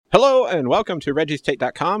Hello and welcome to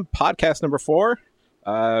Reggie'sTake.com, podcast number 4.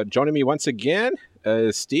 Joining me once again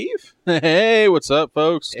is Steve. Hey, what's up,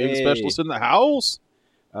 folks? Steve, the Hey. specialist in the house.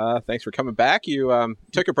 Thanks for coming back. You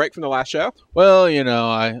took a break from the last show. Well, you know,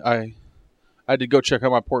 I did go check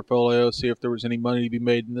out my portfolio, see if there was any money to be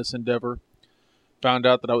made in this endeavor. Found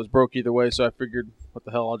out that I was broke either way, so I figured, what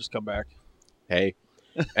the hell, I'll just come back. Hey,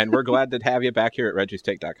 and we're glad to have you back here at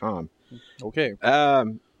Reggie'sTake.com. Okay. Today,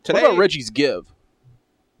 What about Reggie's Give?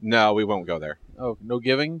 No, we won't go there. Oh, no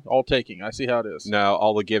giving, all taking. I see how it is. No,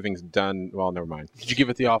 all the giving's done. Well, never mind. Did you give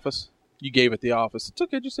it the office? You gave it the office. It's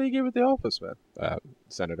okay, just say you gave it the office, man.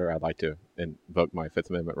 Senator, I'd like to invoke my Fifth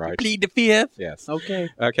Amendment right. Plead the fifth. Yes. Okay.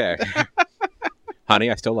 Okay. Honey,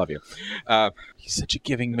 I still love you. He's such a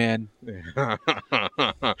giving man.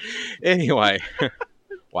 Anyway.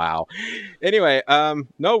 Wow. Anyway,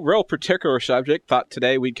 no real particular subject. Thought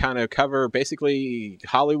today we'd kind of cover basically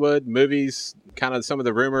Hollywood movies, kind of some of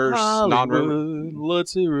the rumors, non-rumors.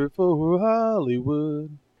 Let's hear it for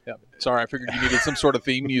Hollywood. Yeah. Sorry, I figured you needed some sort of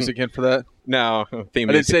theme music in for that. No, theme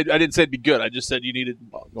I music. didn't say it'd be good. I just said you needed.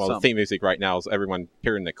 Well, the theme music right now is everyone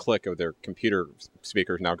hearing the click of their computer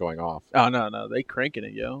speakers now going off. Oh no, they cranking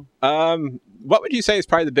it, yo. What would you say is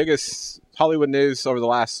probably the biggest Hollywood news over the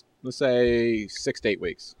last, let's say, 6 to 8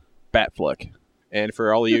 weeks? Batfleck And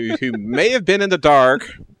for all of you who may have been in the dark,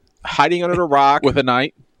 hiding under a rock, with a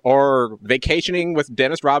knight. or vacationing with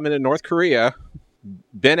Dennis Rodman in North Korea,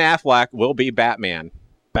 Ben Affleck will be Batman.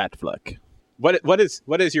 Batfleck. What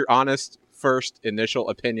is your honest first initial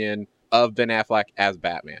opinion of Ben Affleck as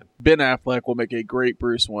Batman? Ben Affleck will make a great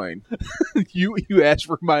Bruce Wayne. You asked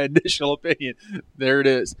for my initial opinion. There it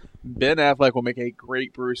is. Ben Affleck will make a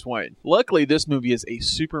great Bruce Wayne. Luckily, this movie is a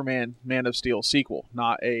Superman Man of Steel sequel,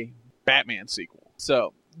 not a Batman sequel.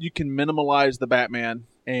 So you can minimalize the Batman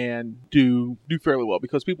and do fairly well,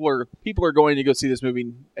 because people are going to go see this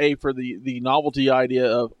movie for the novelty idea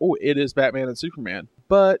of, oh, it is Batman and Superman.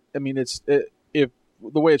 But I mean, if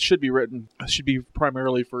the way it should be written, it should be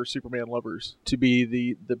primarily for Superman lovers to be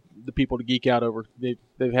the people to geek out over.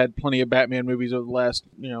 They've had plenty of Batman movies over the last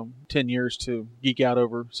 10 years to geek out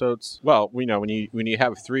over. So it's Well, we know when you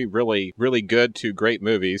have 3 really really good to great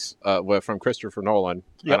movies from Christopher Nolan,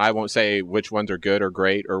 Yep. and I won't say which ones are good or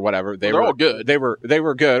great or whatever. They're all good. They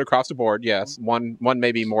were good across the board. Yes, one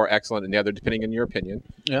may be more excellent than the other, depending on your opinion.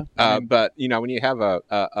 yeah. But when you have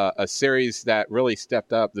a series that really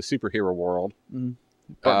stepped up the superhero world,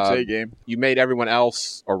 Say game. you made everyone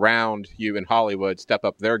else around you in Hollywood step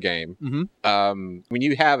up their game. Mm-hmm. When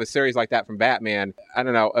you have a series like that from Batman, I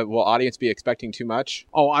don't know, will audience be expecting too much?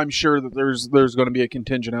 Oh, I'm sure that there's going to be a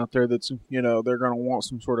contingent out there that's they're going to want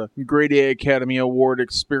some sort of grade A Academy Award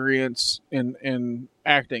experience in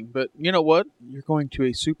acting. But you know what? You're going to a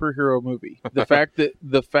superhero movie. The fact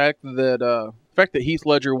that Heath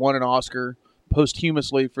Ledger won an Oscar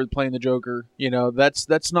posthumously for playing the Joker,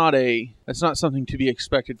 that's not something to be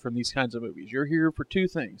expected from these kinds of movies. You're here for 2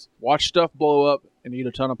 things: watch stuff blow up and eat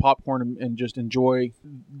a ton of popcorn and just enjoy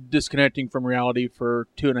disconnecting from reality for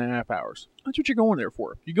 2.5 hours. That's what you're going there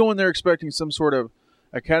for. If you go in there expecting some sort of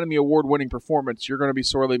Academy Award winning performance, you're going to be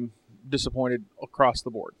sorely disappointed across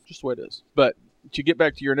the board. Just the way it is. But to get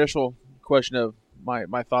back to your initial question of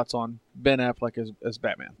my thoughts on Ben Affleck as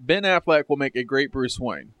Batman. Ben Affleck will make a great Bruce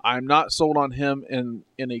Wayne. I'm not sold on him in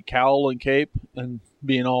a cowl and cape and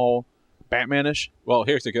being all Batmanish. Well,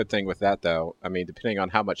 here's the good thing with that, though. I mean, depending on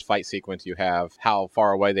how much fight sequence you have, how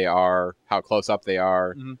far away they are, how close up they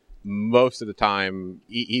are, most of the time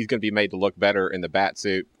he's going to be made to look better in the bat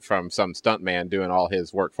suit from some stuntman doing all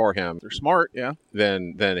his work for him. They're smart, yeah.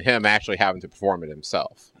 Than him actually having to perform it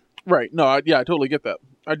himself. Right. No, I totally get that.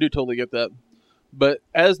 I do totally get that. But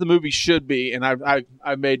as the movie should be, and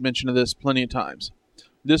I've made mention of this plenty of times,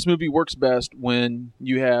 this movie works best when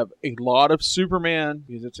you have a lot of Superman,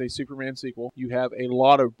 because it's a Superman sequel. You have a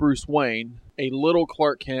lot of Bruce Wayne, a little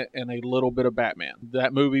Clark Kent, and a little bit of Batman.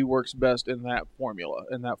 That movie works best in that formula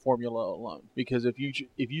alone. Because if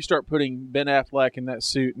you start putting Ben Affleck in that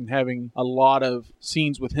suit and having a lot of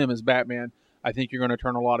scenes with him as Batman, I think you're going to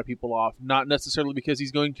turn a lot of people off. Not necessarily because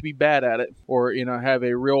he's going to be bad at it or, have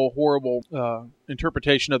a real horrible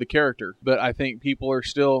interpretation of the character. But I think people are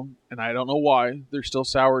still, and I don't know why, they're still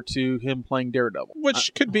sour to him playing Daredevil.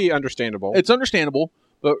 Which could be understandable. It's understandable.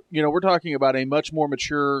 But, we're talking about a much more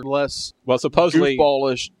mature, less supposedly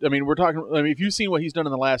goofballish. I mean, if you've seen what he's done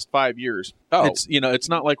in the last 5 years, it's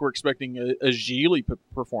not like we're expecting a Gigli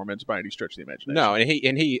performance by any stretch of the imagination. No,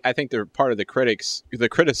 and he I think they're part of the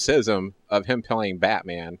criticism of him playing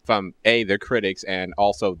Batman from the critics and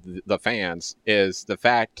also the fans is the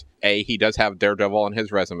fact A, he does have Daredevil on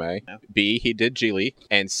his resume. Yeah. B, he did Gigli,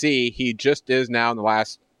 and C, he just is now in the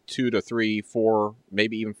last 2 to 3, 4,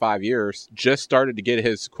 maybe even 5 years, just started to get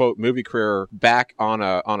his quote movie career back on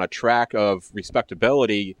a track of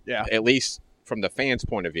respectability, at least from the fans'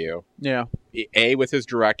 point of view. Yeah. A, with his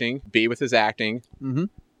directing, B, with his acting. Mm-hmm.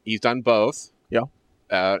 He's done both. Yeah.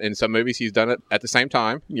 In some movies, he's done it at the same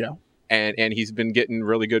time. Yeah. And he's been getting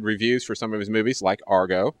really good reviews for some of his movies, like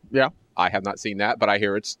Argo. Yeah. I have not seen that, but I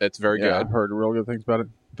hear it's very good. I've heard real good things about it.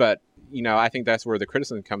 But, you know, I think that's where the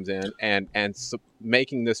criticism comes in. And so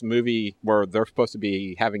making this movie where they're supposed to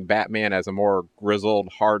be having Batman as a more grizzled,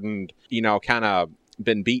 hardened, you know, kind of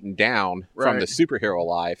been beaten down from the superhero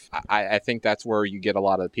life, I think that's where you get a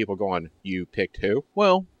lot of people going, you picked who?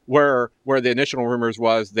 Well, where the initial rumors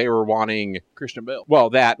was they were wanting Christian Bale. Well,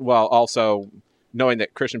 also knowing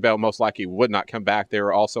that Christian Bale most likely would not come back, they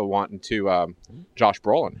were also wanting to Josh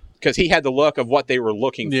Brolin, because he had the look of what they were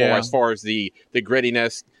looking for as far as the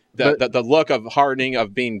grittiness, the look of hardening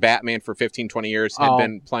of being Batman for 15, 20 years had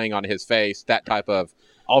been playing on his face, that type of...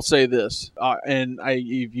 I'll say this,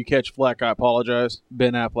 if you catch flack, I apologize.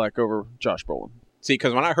 Ben Affleck over Josh Brolin. See,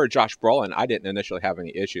 because when I heard Josh Brolin, I didn't initially have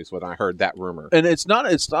any issues when I heard that rumor. And it's not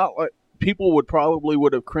like people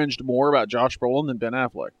would have cringed more about Josh Brolin than Ben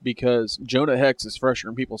Affleck, because Jonah Hex is fresher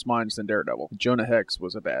in people's minds than Daredevil. Jonah Hex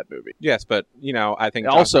was a bad movie. Yes, but you know, I think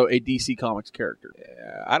also a DC Comics character.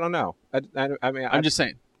 I don't know. I mean, I'm just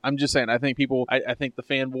saying. I think people. I think the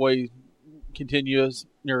fanboy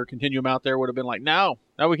continuum out there would have been like, no,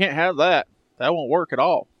 we can't have that. That won't work at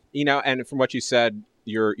all. You know, and from what you said,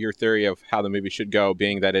 your theory of how the movie should go,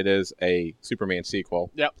 being that it is a Superman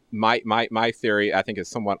sequel. Yep. My theory, I think, is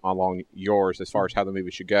somewhat along yours as far as how the movie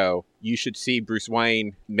should go. You should see Bruce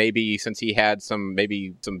Wayne, maybe since he had some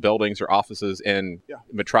buildings or offices in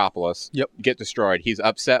Metropolis, get destroyed. He's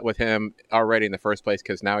upset with him already in the first place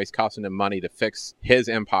because now he's costing him money to fix his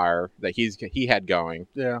empire that he had going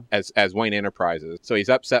as Wayne Enterprises. So he's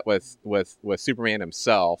upset with Superman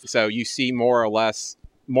himself. So you see more or less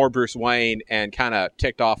more Bruce Wayne and kind of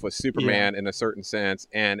ticked off with Superman in a certain sense,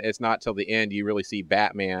 and it's not till the end you really see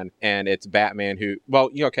Batman, and it's Batman who,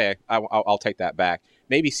 I'll take that back.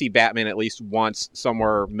 Maybe see Batman at least once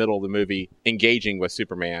somewhere middle of the movie engaging with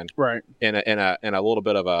Superman, right? In a little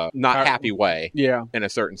bit of a not happy way, in a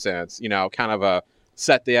certain sense, you know, kind of a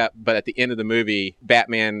set the up. But at the end of the movie,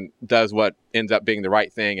 Batman does what ends up being the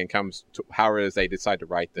right thing and comes to however it is they decide to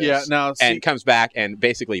write this, and comes back and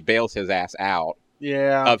basically bails his ass out.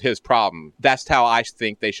 Of his problem. That's how I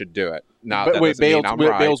think they should do it. Now, but wait,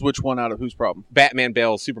 bails which one out of whose problem? Batman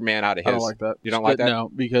bails Superman out of his. I don't like that. You don't like that?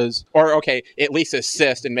 No, because... Or, at least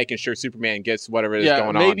assist in making sure Superman gets whatever is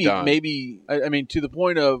going on done. Maybe, I mean, to the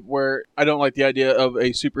point of where I don't like the idea of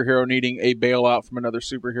a superhero needing a bailout from another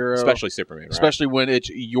superhero. Especially Superman, right? Especially when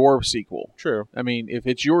it's your sequel. True. I mean, if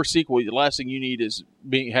it's your sequel, the last thing you need is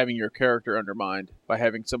having your character undermined by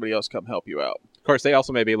having somebody else come help you out. Of course, they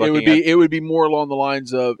also may be looking It would be more along the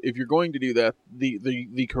lines of, if you're going to do that,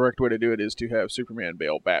 the correct way to do it is to have Superman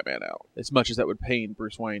bail Batman out. As much as that would pain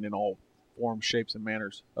Bruce Wayne in all forms, shapes, and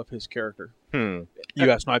manners of his character. You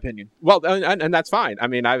asked my opinion. Well, and that's fine. I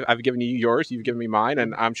mean, I've given you yours, you've given me mine,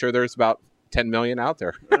 and I'm sure there's about 10 million out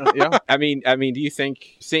there. I mean, do you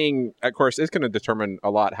think of course, it's going to determine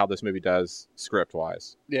a lot how this movie does script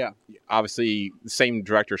wise. Yeah. Obviously, the same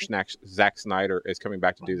director, Zack Snyder, is coming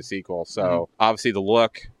back to do the sequel. So obviously the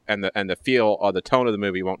look and the feel or the tone of the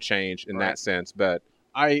movie won't change in that sense. But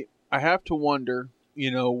I have to wonder,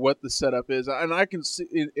 what the setup is. And I can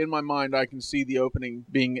see, in my mind, I can see the opening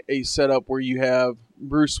being a setup where you have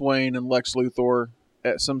Bruce Wayne and Lex Luthor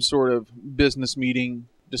at some sort of business meeting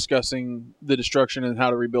discussing the destruction and how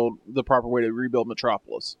to rebuild, the proper way to rebuild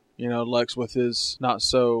Metropolis. Lex with his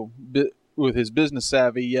with his business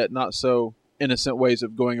savvy yet not so innocent ways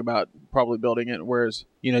of going about probably building it, whereas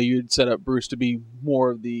you'd set up Bruce to be more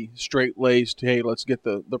of the straight-laced, hey, let's get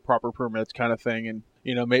the proper permits kind of thing, and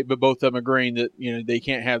but both of them agreeing that they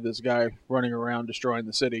can't have this guy running around destroying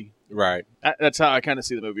the city. Right. That's how I kind of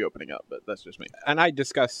see the movie opening up, but that's just me. And I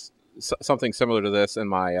discussed something similar to this in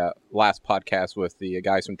my last podcast with the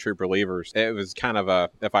guys from True Believers. It was kind of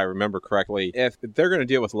if I remember correctly, if they're going to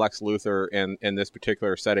deal with Lex Luthor in this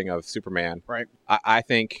particular setting of Superman, right? I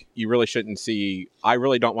think you really shouldn't see. I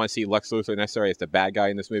really don't want to see Lex Luthor necessarily as the bad guy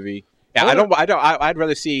in this movie. Yeah, I'd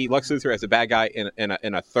rather see Lex Luthor as a bad guy in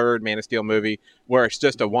a third Man of Steel movie where it's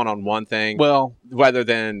just a one-on-one thing. Well, rather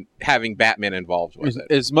than having Batman involved with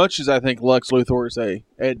it. As much as I think Lex Luthor is a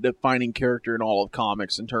defining character in all of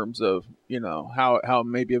comics in terms of how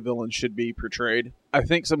maybe a villain should be portrayed, I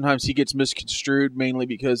think sometimes he gets misconstrued mainly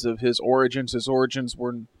because of his origins. His origins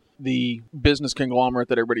were the business conglomerate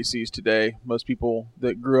that everybody sees today. Most people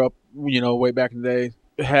that grew up way back in the day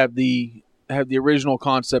have have the original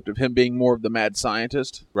concept of him being more of the mad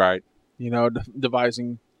scientist, Right.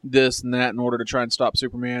 Devising this and that in order to try and stop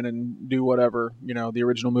Superman and do whatever, the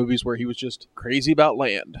original movies where he was just crazy about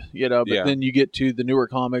land, but then you get to the newer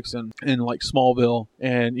comics and like Smallville,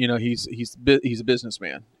 and he's a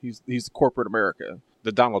businessman. He's corporate America.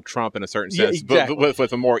 The Donald Trump in a certain sense, exactly. but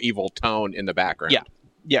with a more evil tone in the background.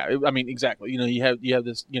 Yeah, I mean, exactly. You have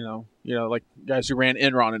this, like guys who ran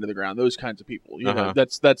Enron into the ground, those kinds of people.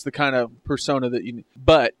 That's the kind of persona that you.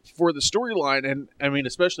 But for the storyline, and I mean,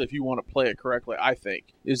 especially if you want to play it correctly, I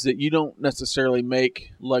think is that you don't necessarily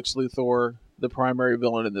make Lex Luthor the primary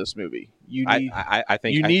villain in this movie. I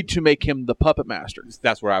think you need to make him the puppet master.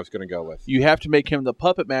 That's where I was going to go with. You have to make him the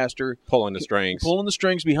puppet master, pulling the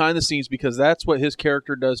strings behind the scenes, because that's what his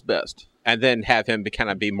character does best. And then have him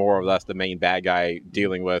kind of be more or less the main bad guy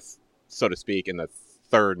dealing with, so to speak, in the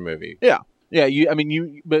third movie. Yeah.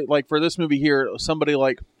 But like for this movie here, somebody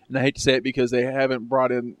like, and I hate to say it because they haven't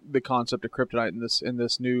brought in the concept of kryptonite in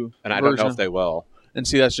this new and I version. don't know if they will. And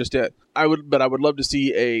see, that's just it. I would love to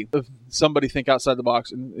see somebody think outside the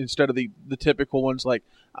box, and instead of the typical ones. Like,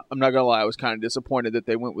 I'm not gonna lie, I was kind of disappointed that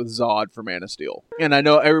they went with Zod for Man of Steel. And I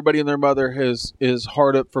know everybody and their mother is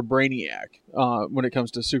hard up for Brainiac when it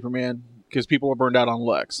comes to Superman, because people are burned out on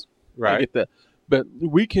Lex. Right. I get that, but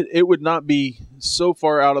it would not be so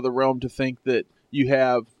far out of the realm to think that you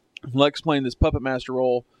have Lex playing this puppet master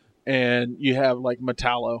role, and you have like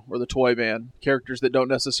Metallo or the Toy Man, characters that don't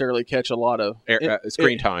necessarily catch a lot of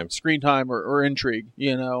screen time or intrigue.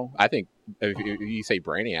 I think if you say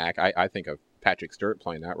Brainiac, I think of Patrick Stewart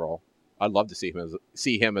playing that role. I'd love to see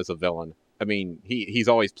him as a villain. I mean, he's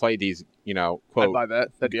always played these, quote. I'd buy that.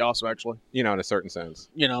 That'd be awesome, actually. In a certain sense.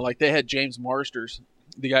 Like they had James Marsters,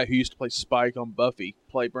 the guy who used to play Spike on Buffy,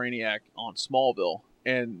 play Brainiac on Smallville.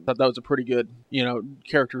 And thought that was a pretty good,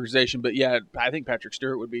 characterization. But yeah, I think Patrick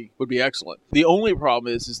Stewart would be excellent. The only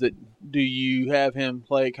problem is that do you have him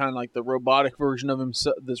play kind of like the robotic version of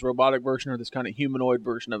himself, this robotic version, or this kind of humanoid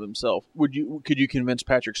version of himself? Could you convince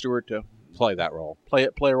Patrick Stewart to play that role? Play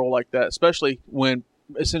a role like that, especially when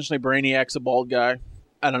essentially Brainiac's a bald guy.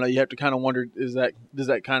 I don't know. You have to kind of wonder, does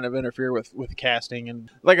that kind of interfere with casting? And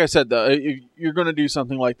like I said, though, if you're going to do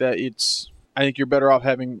something like that, I think you're better off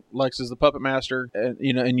having Lex as the puppet master, and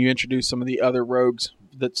you introduce some of the other rogues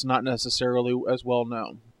that's not necessarily as well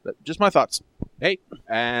known. But just my thoughts. Hey,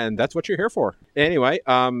 and that's what you're here for. Anyway,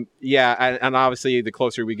 and obviously the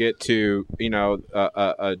closer we get to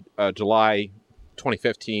July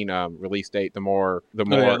 2015 release date, the more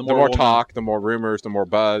talk, the more rumors, the more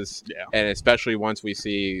buzz, and especially once we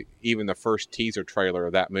see even the first teaser trailer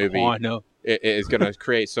of that movie. Oh, I know it is going to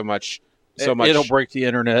create so much. It'll break the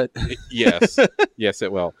internet. Yes,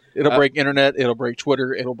 it will. It'll break internet. It'll break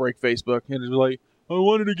Twitter. It'll break Facebook. And it's like, I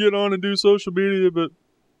wanted to get on and do social media, but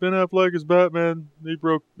Ben Affleck is Batman. He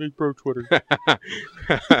broke Twitter.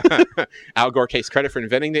 Al Gore takes credit for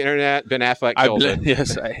inventing the internet. Ben Affleck killed it.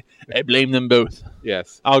 Yes, I blame them both.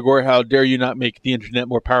 Yes. Al Gore, how dare you not make the internet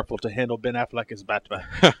more powerful to handle Ben Affleck as Batman?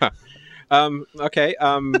 Okay.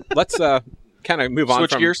 Let's kind of move on.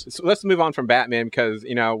 Switch gears. So let's move on from Batman, because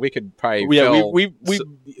we could probably.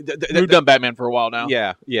 We've done Batman for a while now.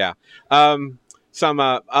 Yeah. Some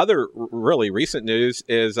other really recent news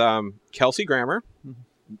is Kelsey Grammer,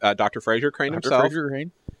 Dr. Frasier Crane himself. Frasier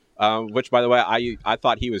Crane. Which, by the way, I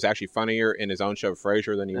thought he was actually funnier in his own show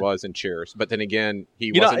Frasier than he was in Cheers. But then again,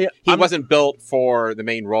 he wasn't built for the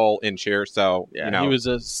main role in Cheers, so he was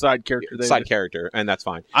a side character. And that's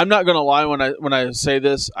fine. I'm not gonna lie when I say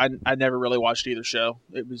this, I never really watched either show.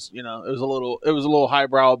 It was it was a little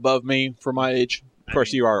highbrow above me for my age. Of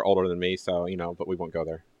course, you are older than me, so but we won't go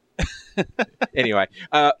there. Anyway,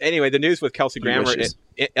 the news with Kelsey Grammer,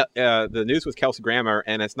 the news with Kelsey Grammer,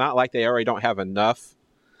 and it's not like they already don't have enough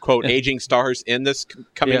quote aging stars in this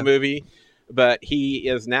coming movie, but he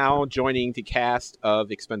is now joining the cast of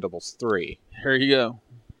Expendables 3. Here you go.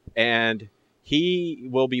 And he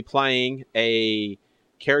will be playing a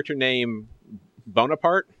character named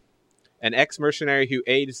Bonaparte, an ex-mercenary who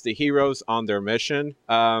aids the heroes on their mission.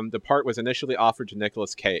 The part was initially offered to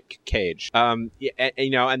Nicolas Cage. And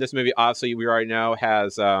this movie, obviously, we already know,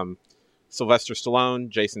 has Sylvester Stallone,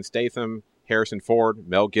 Jason Statham, Harrison Ford,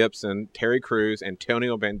 Mel Gibson, Terry Crews,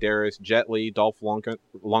 Antonio Banderas, Jet Li, Dolph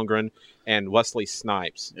Lundgren, and Wesley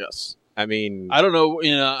Snipes. Yes. I mean, I don't know.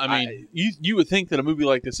 You would think that a movie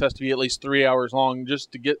like this has to be at least 3 hours long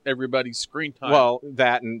just to get everybody's screen time. Well,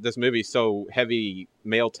 that and this movie is so heavy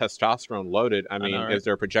male testosterone loaded. I mean, is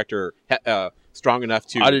there a projector strong enough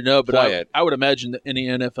to? I didn't know, but play it? I would imagine that any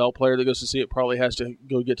NFL player that goes to see it probably has to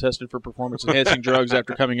go get tested for performance enhancing drugs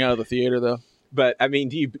after coming out of the theater, though. But I mean,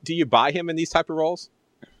 do you buy him in these type of roles?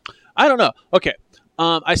 I don't know. Okay.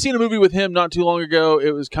 I seen a movie with him not too long ago. It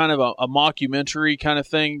was kind of a mockumentary kind of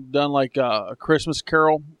thing, done like a Christmas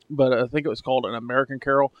Carol, but I think it was called An American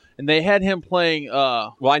Carol. And they had him playing.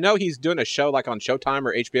 Well, I know he's doing a show like on Showtime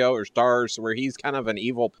or HBO or Stars where he's kind of an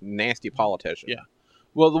evil, nasty politician. Yeah.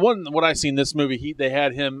 Well, what I seen this movie, they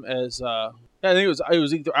had him as. I think it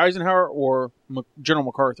was either Eisenhower or General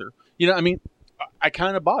MacArthur. I mean, I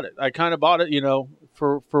kind of bought it.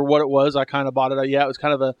 For what it was. I kind of bought it. Yeah, it was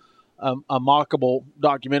kind of a mockable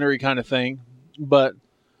documentary kind of thing, but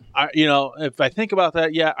if I think about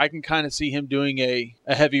that, yeah, I can kind of see him doing a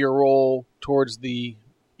heavier role towards the,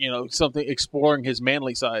 something exploring his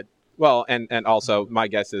manly side. Well, and also my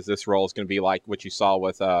guess is this role is going to be like what you saw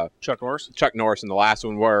with Chuck Norris. Chuck Norris in the last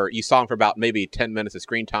one, where you saw him for about maybe 10 minutes of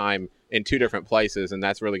screen time in 2 different places, and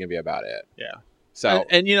that's really going to be about it. Yeah. So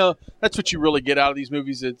and that's what you really get out of these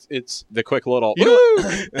movies. It's the quick little.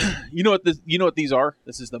 You know what these are?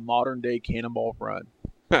 This is the modern day Cannonball Run.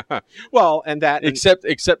 Well, and that except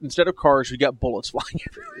instead of cars, we got bullets flying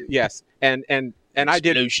everywhere. Yes, and I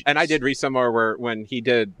did read somewhere where when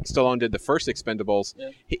Stallone did the first Expendables,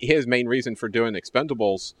 his main reason for doing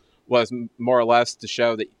Expendables was more or less to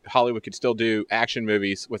show that Hollywood could still do action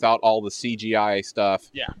movies without all the CGI stuff.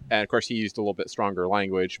 Yeah. And of course he used a little bit stronger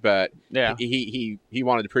language, but yeah. he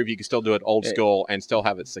wanted to prove you could still do it old school and still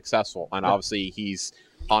have it successful. And obviously he's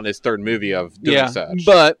on his 3rd movie of doing such.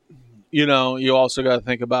 But you also got to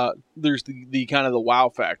think about there's the kind of the wow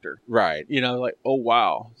factor. Right. Like, oh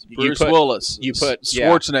wow. Bruce Willis,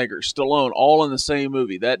 Schwarzenegger, Stallone, all in the same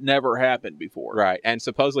movie. That never happened before. Right. And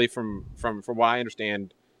supposedly from what I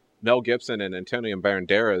understand, Mel Gibson and Antonio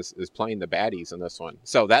Banderas is playing the baddies in this one,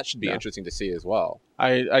 so that should be interesting to see as well.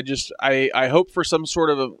 I hope for some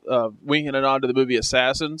sort of wink and a nod to the movie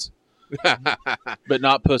Assassins, but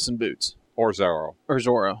not Puss in Boots or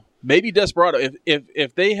Zorro. Maybe Desperado.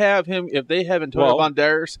 If they have Antonio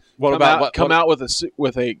Banderas come out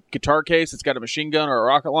with a guitar case that's got a machine gun or a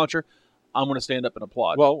rocket launcher, I'm going to stand up and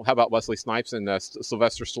applaud. Well, how about Wesley Snipes and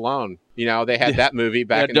Sylvester Stallone? They had that movie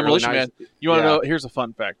back in Demolition the early 90s. Man. You want to know? Here's a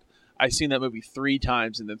fun fact. I seen that movie 3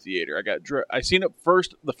 times in the theater. I seen it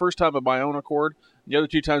the first time of my own accord. The other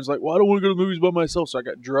 2 times, like, well, I don't want to go to the movies by myself, so I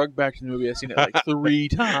got drugged back to the movie. I seen it like 3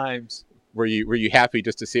 times. Were you happy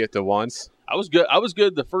just to see it the once? I was good. I was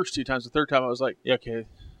good the first 2 times. The third time, I was like, yeah, okay,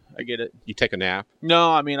 I get it. You take a nap?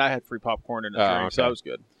 No, I mean I had free popcorn and a drink, okay. So I was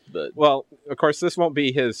good. But well, of course, this won't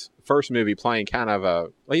be his first movie playing kind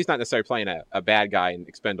of he's not necessarily playing a bad guy in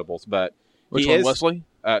Expendables, but which one, Wesley?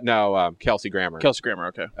 No, Kelsey Grammer. Kelsey Grammer,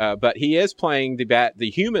 okay. But he is playing the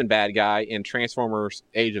human bad guy in Transformers: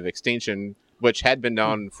 Age of Extinction, which had been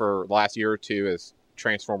known for the last year or 2 as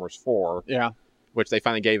Transformers 4. Yeah. Which they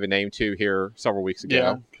finally gave a name to here several weeks ago.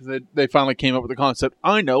 Yeah, because they finally came up with the concept.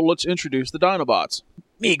 I know, let's introduce the Dinobots.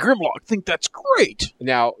 Me, Grimlock, think that's great.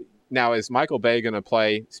 Now is Michael Bay going to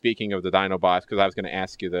play, speaking of the Dinobots, because I was going to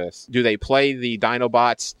ask you this, do they play the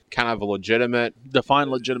Dinobots kind of a legitimate? Define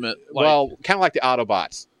legitimate. Well, kind of like the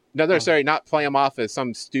Autobots. Not necessarily not play them off as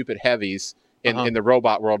some stupid heavies in the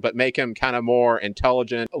robot world, but make them kind of more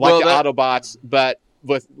intelligent, like the Autobots, but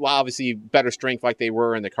with obviously better strength like they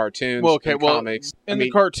were in the cartoons comics. In the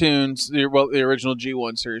cartoons, the original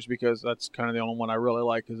G1 series, because that's kind of the only one I really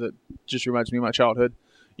like, because it just reminds me of my childhood.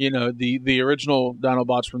 The original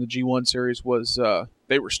Dinobots from the G1 series was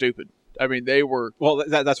they were stupid. I mean, they were... Well,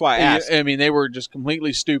 that's why I asked. I mean, they were just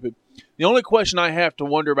completely stupid. The only question I have to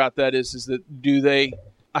wonder about that is that do they...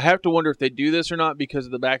 I have to wonder if they do this or not because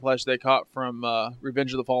of the backlash they caught from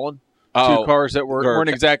Revenge of the Fallen. 2 cars that weren't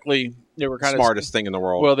exactly... They were kind smartest thing in the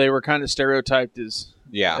world. Well, they were kind of stereotyped as...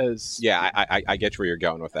 I get where you're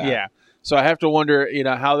going with that. Yeah. So I have to wonder,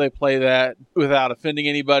 how they play that without offending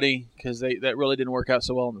anybody, because that really didn't work out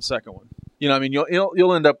so well in the second one. I mean,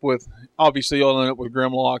 you'll end up with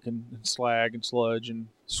Grimlock and Slag and Sludge and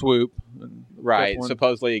Swoop. And right.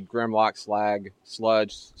 Supposedly Grimlock, Slag,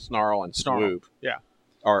 Sludge, Snarl, and Swoop. Yeah.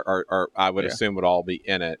 Or I would assume would all be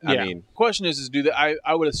in it. Yeah. I mean, question is do they?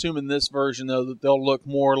 I would assume in this version though that they'll look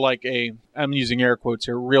more like I'm using air quotes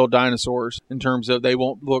here, real dinosaurs in terms of they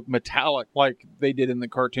won't look metallic like they did in the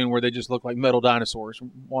cartoon where they just look like metal dinosaurs.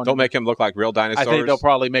 Don't make them look like real dinosaurs. I think they'll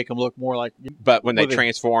probably make them look more like. But when they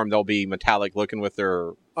transform, they'll be metallic looking with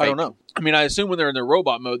their. I don't know. I mean, I assume when they're in their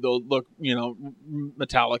robot mode, they'll look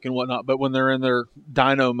metallic and whatnot. But when they're in their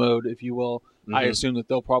dino mode, if you will. Mm-hmm. I assume that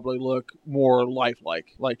they'll probably look more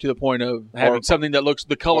lifelike, like to the point of having something that looks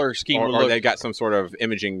the color scheme. Or they got some sort of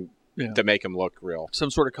imaging to make them look real.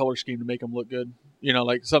 Some sort of color scheme to make them look good.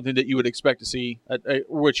 Like something that you would expect to see,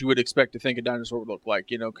 which you would expect to think a dinosaur would look like.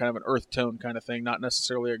 Kind of an earth tone kind of thing, not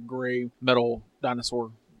necessarily a gray metal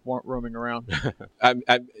dinosaur roaming around.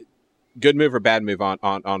 good move or bad move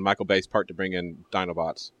on Michael Bay's part to bring in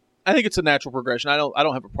Dinobots? I think it's a natural progression. I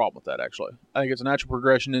don't have a problem with that, actually. I think it's a natural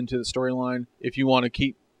progression into the storyline. If you want to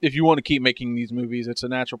keep making these movies, it's a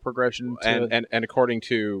natural progression. And according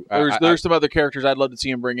to there's some other characters I'd love to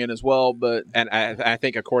see him bring in as well, but I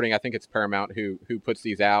think it's Paramount who puts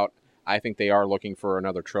these out. I think they are looking for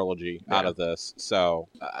another trilogy out of this, so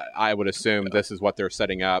I would assume this is what they're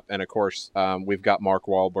setting up. And of course, we've got Mark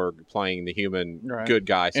Wahlberg playing the human good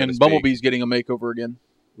guy, so and Bumblebee's getting a makeover again.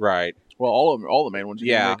 Right. Well, all the main ones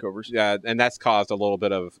get makeovers. Yeah, and that's caused a little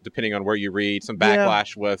bit of, depending on where you read, some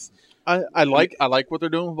backlash with. I like what they're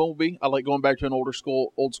doing with Bumblebee. I like going back to an old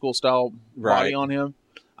school style body on him.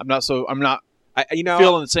 I'm not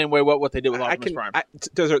feeling the same way what they did with Optimus Prime.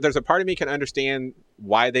 There's a part of me can understand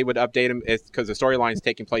why they would update him. It's because the storyline is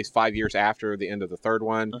taking place 5 years after the end of the third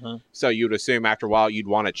one. Uh-huh. So you'd assume after a while you'd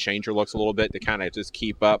want to change your looks a little bit to kind of just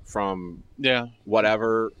keep up from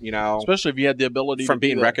whatever, Especially if you had the ability from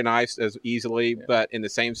being recognized as easily. Yeah. But in the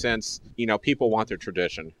same sense, people want their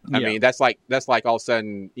tradition. I mean, that's like all of a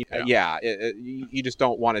sudden, you just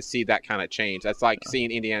don't want to see that kind of change. That's like seeing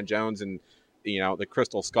Indiana Jones and the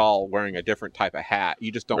Crystal Skull wearing a different type of hat.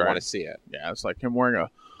 You just don't want to see it. Yeah, it's like him wearing a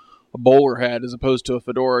bowler hat as opposed to a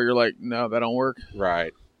fedora. You're like, no, that don't work.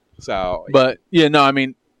 Right. So, but I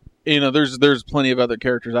mean, there's plenty of other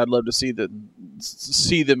characters I'd love to see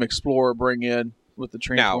them explore or bring in with the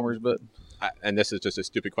Transformers. And this is just a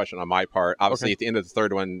stupid question on my part. Obviously, at the end of the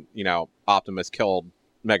third one, Optimus killed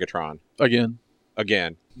Megatron again.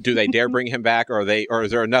 Do they dare bring him back, or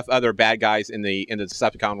is there enough other bad guys in the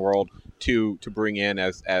Decepticon world to bring in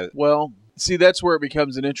as well? See, that's where it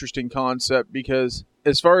becomes an interesting concept, because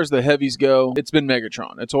as far as the heavies go, it's been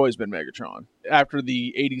Megatron. It's always been Megatron. After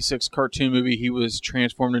the 86 cartoon movie, he was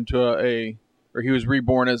transformed into he was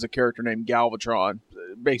reborn as a character named Galvatron.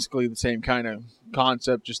 Basically the same kind of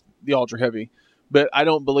concept, just the ultra heavy. But I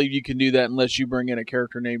don't believe you can do that unless you bring in a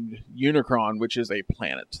character named Unicron, which is a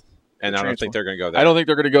planet. And I don't think they're going to go there. I don't think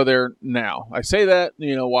they're going to go there now. I say that,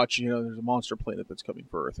 watch, there's a monster planet that's coming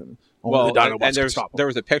for Earth. And the Dinobots there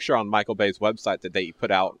was a picture on Michael Bay's website that they put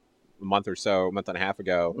out a month and a half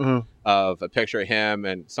ago of a picture of him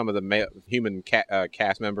and some of the human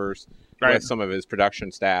cast members with some of his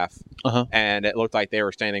production staff. Uh-huh. And it looked like they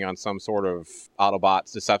were standing on some sort of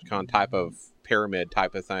Autobots, Decepticon type of pyramid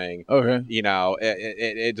type of thing. Okay.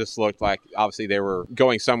 It just looked like obviously they were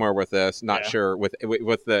going somewhere with this. Not sure with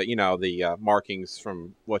the the markings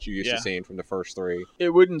from what you used to seeing from the first three.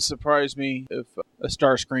 It wouldn't surprise me if a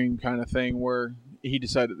Starscream kind of thing where he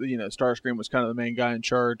decided Starscream was kind of the main guy in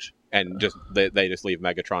charge, and they just leave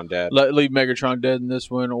Megatron dead. Leave Megatron dead in this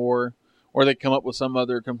one, or they come up with some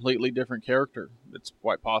other completely different character. It's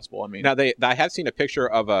quite possible. I mean, now I have seen a picture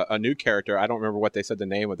of a new character. I don't remember what they said the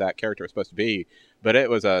name of that character was supposed to be, but it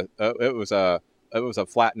was a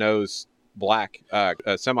flat nose black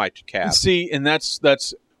semi cab. See, and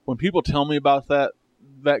that's when people tell me about that.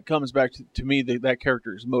 That comes back to me that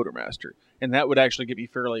character is Motormaster, and that would actually get me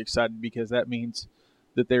fairly excited, because that means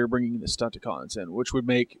that they're bringing the Stunticons in,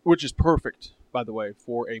 which is perfect, by the way,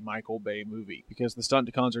 for a Michael Bay movie, because the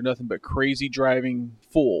Stunticons are nothing but crazy driving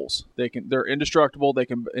fools. They're indestructible. They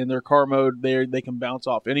can, in their car mode, they can bounce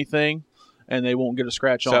off anything, and they won't get a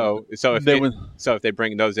scratch on. So if they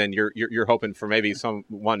bring those in, you're hoping for maybe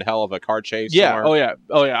one hell of a car chase. Yeah. Somewhere?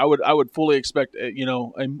 Oh yeah. I would fully expect a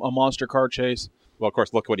monster car chase. Well, of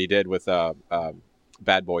course, look what he did with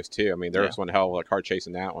Bad Boys 2. I mean, there was one hell of a car chase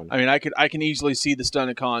in that one. I mean, I can easily see the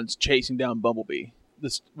Stunticons chasing down Bumblebee.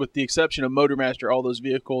 This, with the exception of Motormaster, all those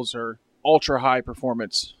vehicles are ultra high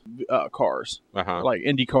performance cars, like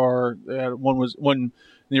IndyCar. One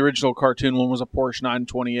the original cartoon one was a Porsche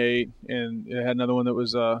 928, and it had another one that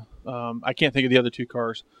was I can't think of the other two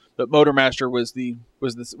cars, but Motormaster was the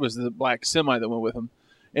black semi that went with them.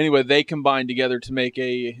 Anyway, they combined together to make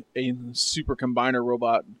a super combiner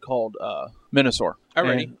robot called Minosaur.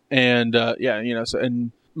 Alrighty. And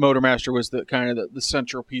and Motormaster was the kind of the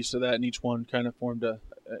central piece of that, and each one kind of formed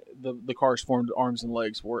the cars formed arms and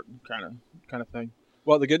legs for it, kind of thing.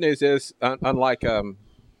 Well, the good news is, unlike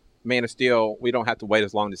Man of Steel, we don't have to wait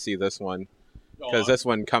as long to see this one, because this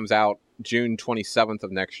one comes out June 27th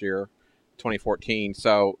of next year. 2014.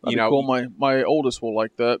 So cool. My oldest will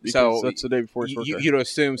like that, because that's the day before his birthday. You'd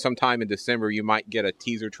assume sometime in December you might get a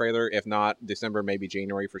teaser trailer. If not December, maybe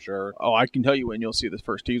January for sure. Oh, I can tell you when you'll see the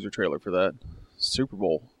first teaser trailer for that. Super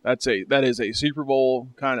Bowl. That is a Super Bowl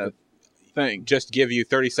kind of thing. Just give you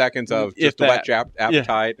 30 seconds of just to whet your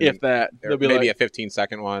appetite. If that, maybe a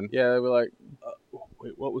 15-second one. Yeah, they'll be like,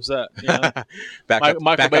 wait, what was that?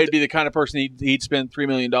 Michael Bay would be the kind of person he'd spend $3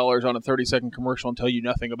 million on a 30-second commercial and tell you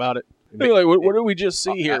nothing about it. They're like, what did we just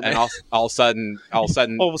see here? And all of a sudden, all of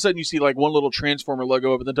a sudden, you see like one little Transformer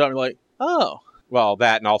logo up at the top. You're like, oh. Well,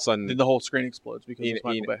 that, and all of a sudden, then the whole screen explodes because it's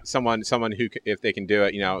Michael Bay. Someone who, if they can do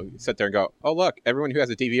it, sit there and go, oh look, everyone who has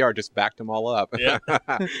a DVR just backed them all up. Yeah.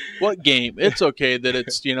 What game? It's okay that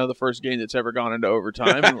it's the first game that's ever gone into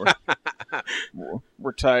overtime, and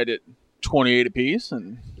we're tied at 28 apiece.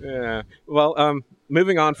 And yeah. Well,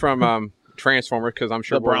 moving on from Transformers, because I'm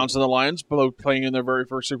sure the Browns and the Lions both playing in their very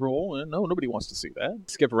first Super Bowl, and nobody wants to see that.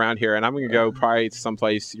 Skip around here, and I'm going to go probably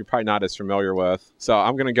someplace you're probably not as familiar with. So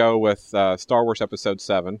I'm going to go with Star Wars Episode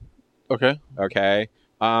 7. Okay.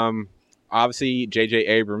 Obviously, J.J.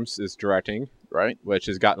 Abrams is directing, right? Which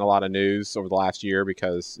has gotten a lot of news over the last year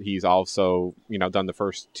because he's also done the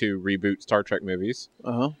first 2 reboot Star Trek movies.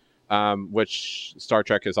 Which Star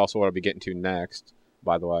Trek is also what I'll be getting to next,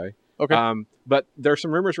 by the way. Okay. But there's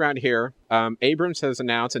some rumors around here. Abrams has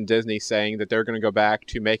announced, and Disney saying that they're going to go back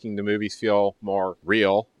to making the movies feel more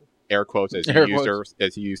real, air quotes as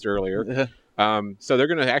you used earlier. So they're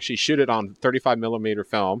going to actually shoot it on 35 millimeter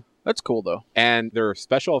film. That's cool though. And their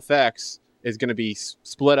special effects is going to be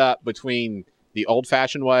split up between the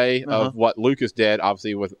old-fashioned way of what Lucas did,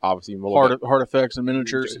 obviously hard effects and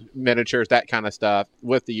miniatures, that kind of stuff,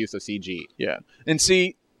 with the use of CG. Yeah, and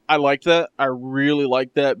see, I like that. I really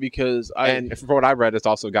like that because and from what I read, it's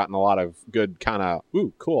also gotten a lot of good kind of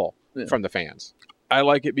cool from the fans. I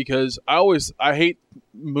like it because I hate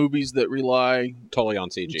movies that rely totally on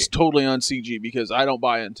CG. It's totally on CG because I don't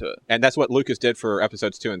buy into it. And that's what Lucas did for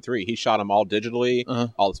episodes 2 and 3. He shot them all digitally.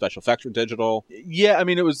 All the special effects were digital. Yeah, I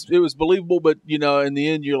mean it was believable, but in the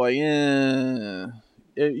end you're like,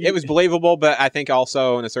 It was believable, but I think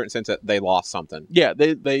also in a certain sense that they lost something. Yeah,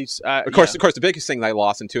 they of course the biggest thing they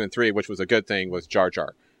lost in 2 and 3, which was a good thing, was Jar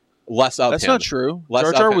Jar. Less of That's him. not true.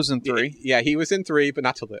 Jar Jar was in 3. Yeah, he was in 3, but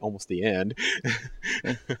not till almost the end.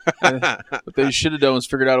 What they should have done was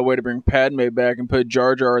figured out a way to bring Padme back and put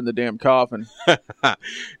Jar Jar in the damn coffin.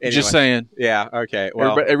 Anyway, just saying. Yeah. Okay.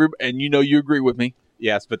 Well, and you agree with me.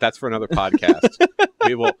 Yes, but that's for another podcast.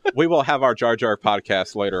 we will have our Jar Jar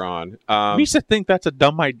podcast later on. We used to think that's a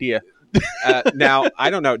dumb idea. Now I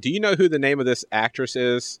don't know. Do you know who the name of this actress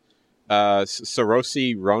is?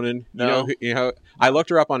 Saoirse Ronan. No. I looked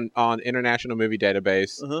her up on International Movie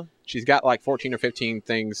Database. She's got like 14 or 15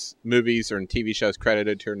 movies or TV shows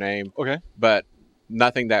credited to her name. Okay. But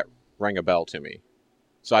nothing that rang a bell to me.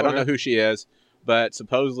 So I don't know who she is, but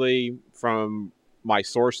supposedly from my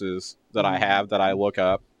sources that I have that I look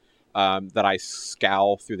up, that I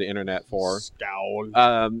scowl through the internet for.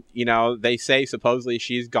 They say supposedly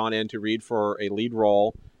she's gone in to read for a lead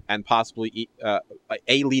role and possibly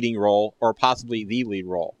a leading role or possibly the lead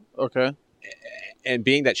role. Okay. And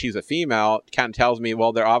being that she's a female kind of tells me,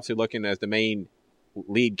 well, they're obviously looking as the main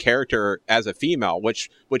lead character as a female, which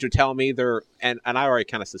would tell me and I already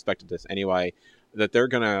kind of suspected this anyway, that they're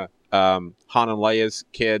going to Han and Leia's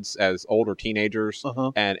kids as older teenagers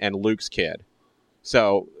and Luke's kid.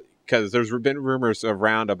 So, because there's been rumors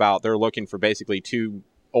around about they're looking for basically 2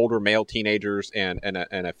 older male teenagers and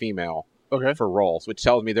a female. Okay. For roles, which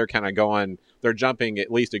tells me they're jumping at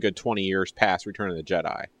least a good 20 years past Return of the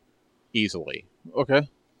Jedi. Easily. Okay.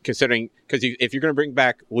 Because if you're going to bring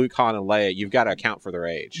back Luke, Han, and Leia, you've got to account for their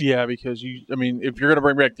age. Yeah, because if you're going to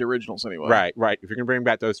bring back the originals anyway. Right. If you're going to bring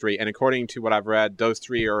back those 3, and according to what I've read, those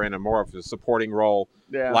 3 are in a more of a supporting role,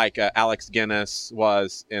 like Alex Guinness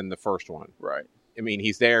was in the first one. Right. I mean,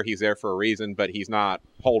 he's there for a reason, but he's not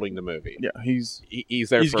holding the movie. Yeah, he's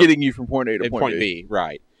there. He's getting you from point A to point B.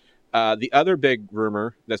 Right. The other big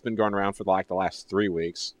rumor that's been going around for the last 3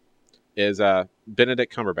 weeks is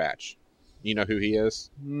Benedict Cumberbatch. You know who he is?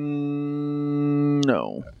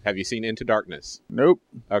 No. Have you seen Into Darkness? Nope.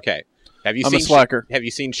 Okay. I'm a slacker. Have you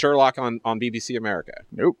seen Sherlock on BBC America?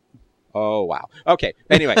 Nope. Oh, wow. Okay.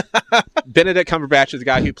 Anyway, Benedict Cumberbatch is the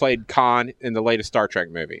guy who played Khan in the latest Star Trek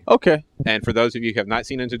movie. Okay. And for those of you who have not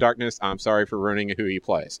seen Into Darkness, I'm sorry for ruining who he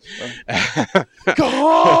plays.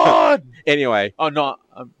 God! Anyway. Oh, no.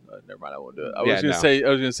 Never mind. I won't do it. I was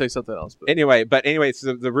going to say something else. But. Anyway,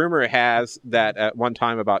 so the rumor has that at one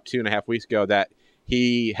time about 2.5 weeks ago that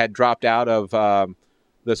he had dropped out of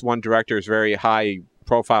this one director's very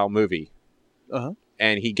high-profile movie.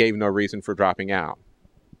 And he gave no reason for dropping out.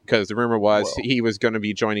 Because the rumor was he was going to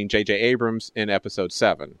be joining J.J. Abrams in Episode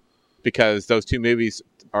 7. Because those 2 movies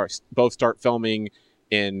both start filming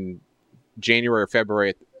in January or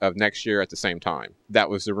February of next year at the same time. That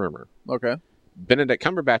was the rumor. Okay. Benedict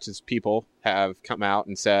Cumberbatch's people have come out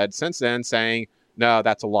and said since then, saying, no,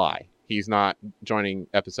 that's a lie. He's not joining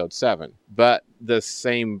Episode 7. But the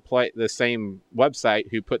same website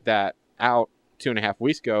who put that out 2.5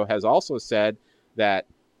 weeks ago has also said that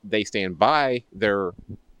they stand by their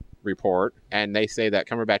report, and they say that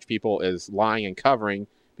Cumberbatch people is lying and covering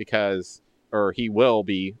because, or he will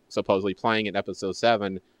be supposedly playing in episode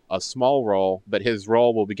 7 a small role, but his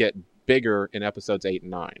role will get bigger in episodes 8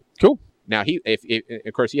 and 9. Cool. Now, if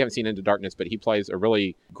of course, you haven't seen Into Darkness, but he plays a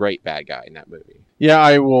really great bad guy in that movie. Yeah,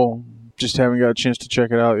 I will. Just haven't got a chance to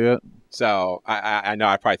check it out yet. So I know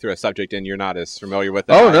I probably threw a subject in you're not as familiar with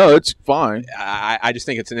it. Oh, no, it's fine. I just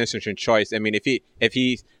think it's an interesting choice. I mean, if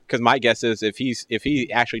he because my guess is if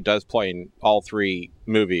he actually does play in all 3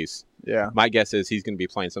 movies, yeah, my guess is he's going to be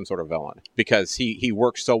playing some sort of villain because he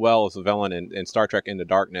works so well as a villain in Star Trek Into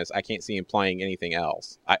Darkness. I can't see him playing anything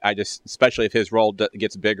else. I just, especially if his role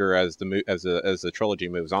gets bigger as the trilogy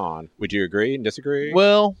moves on. Would you agree and disagree?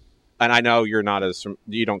 Well, and I know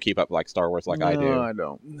you don't keep up like Star Wars like I do. No, I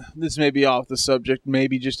don't. This may be off the subject,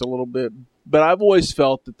 maybe just a little bit, but I've always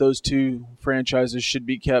felt that those 2 franchises should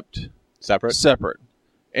be kept separate.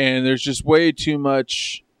 And there's just way too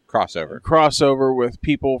much crossover with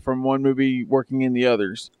people from one movie working in the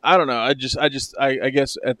others. I don't know. I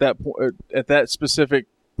guess at that point, at that specific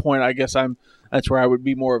point, I guess that's where I would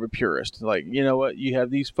be more of a purist. Like, you know what? You have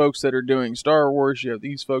these folks that are doing Star Wars. You have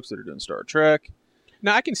these folks that are doing Star Trek.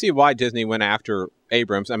 Now, I can see why Disney went after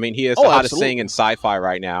Abrams. I mean, he is the hottest thing in sci-fi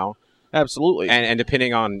right now. Absolutely. And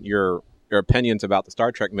depending on your opinions about the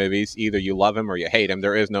Star Trek movies, either you love him or you hate him.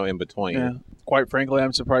 There is no in between. Yeah. Quite frankly,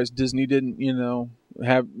 I'm surprised Disney didn't,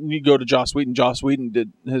 have you go to Joss Whedon. Joss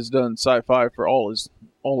Whedon has done sci-fi for all his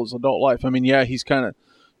adult life. I mean, yeah, he's kind of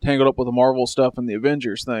tangled up with the Marvel stuff and the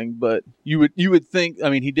Avengers thing, but you would think. I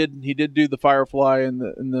mean, he did do the Firefly and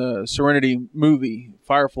the Serenity movie,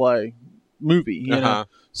 Firefly movie. You know?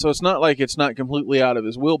 So it's not like it's not completely out of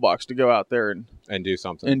his wheelbox to go out there and do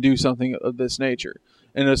something of this nature.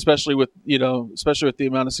 And especially with the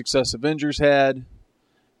amount of success Avengers had,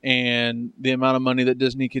 and the amount of money that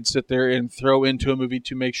Disney could sit there and throw into a movie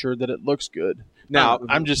to make sure that it looks good. Now,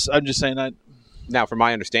 I'm just saying that. Now, from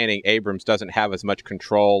my understanding, Abrams doesn't have as much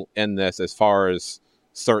control in this as far as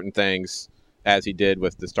certain things as he did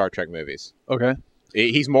with the Star Trek movies. Okay,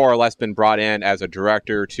 he's more or less been brought in as a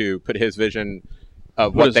director to put his vision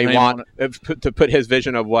of what they want, to put his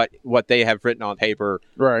vision of what they have written on paper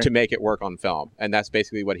to make it work on film. And that's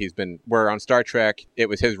basically what he's been, where on Star Trek, it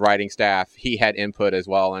was his writing staff. He had input as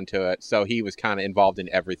well into it. So he was kind of involved in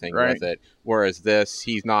everything with it. Whereas this,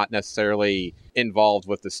 he's not necessarily involved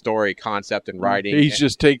with the story concept and writing. He's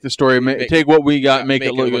just take the story, take what we got, make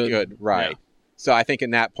it look good. Right. Yeah. So I think in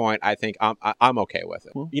that point, I think I'm okay with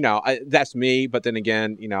it. Well, that's me. But then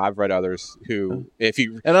again, I've read others who,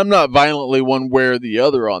 and I'm not violently one way or the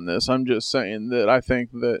other on this. I'm just saying that I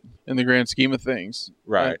think that in the grand scheme of things,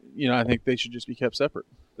 right? I think they should just be kept separate.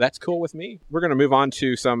 That's cool with me. We're going to move on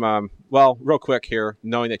to some, real quick here.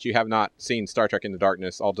 Knowing that you have not seen Star Trek Into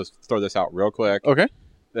Darkness, I'll just throw this out real quick. Okay.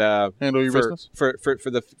 Handle your business. For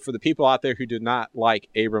the people out there who do not like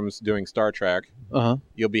Abrams doing Star Trek,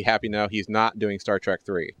 you'll be happy to know he's not doing Star Trek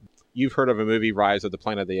 3. You've heard of a movie, Rise of the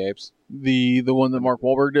Planet of the Apes? The one that Mark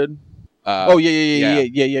Wahlberg did?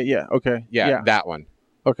 Yeah. Okay. Yeah, that one.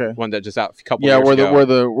 Okay. One that just out a couple years ago.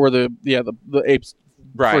 Where the apes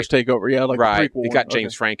first take over. Yeah, like the prequel. It got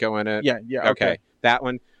James Franco in it. Yeah. Okay. That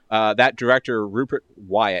one. That director, Rupert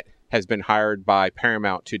Wyatt, has been hired by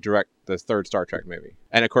Paramount to direct the 3rd Star Trek movie.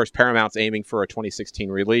 And of course, Paramount's aiming for a 2016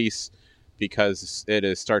 release because it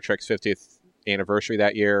is Star Trek's 50th anniversary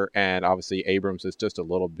that year. And obviously, Abrams is just a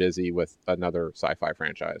little busy with another sci-fi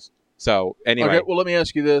franchise. So anyway. Okay, well, let me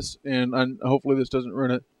ask you this, and hopefully this doesn't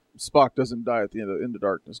ruin it. Spock doesn't die at the end of Into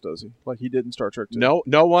Darkness, does he? Like he did in Star Trek 2?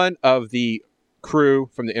 No one of the crew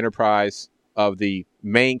from the Enterprise, of the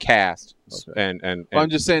main cast, and I'm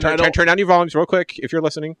just saying, turn down your volumes real quick if you're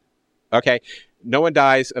listening. Okay, no one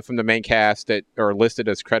dies from the main cast that are listed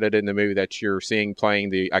as credited in the movie that you're seeing playing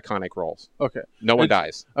the iconic roles. Okay, no one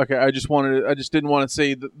dies. Okay, I just didn't want to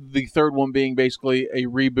say the third one being basically a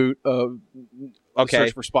reboot of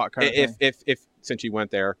Search for Spock kind of thing. If since you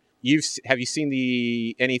went there, have you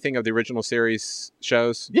seen anything of the original series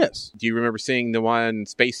shows? Yes. Do you remember seeing the one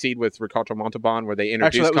Space Seed with Ricardo Montalban where they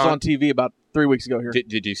introduced? Actually, that was on TV about 3 weeks ago here.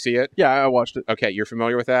 Did you see it? Yeah, I watched it. Okay, you're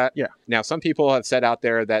familiar with that? Yeah. Now, some people have said out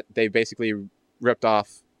there that they basically ripped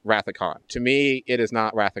off Wrath of Khan. To me, it is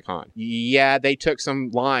not Wrath of Khan. Yeah, they took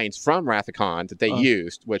some lines from Wrath of Khan that they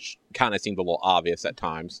used, which kind of seemed a little obvious at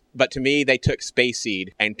times. But to me, they took Space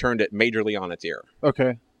Seed and turned it majorly on its ear.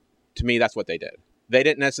 Okay. To me, that's what they did. They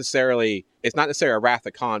didn't necessarily, it's not necessarily a Wrath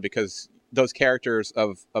of Khan because those characters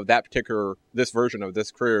of this version of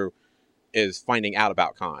this crew is finding out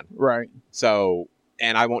about Khan. Right. So,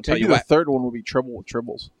 and I won't tell you what. The third one will be Trouble with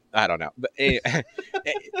Tribbles. I don't know. But,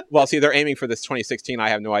 well, see, they're aiming for this 2016. I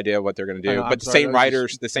have no idea what they're going to do. But the same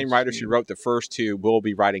writers who wrote the first two will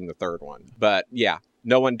be writing the third one. But yeah,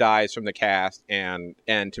 no one dies from the cast, and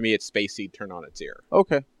to me, it's Space Seed turned on its ear.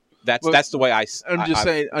 Okay, that's the way I'm just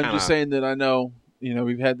saying that I know.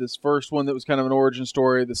 We've had this first one that was kind of an origin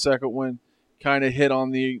story. The second one kind of hit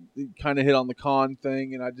on the con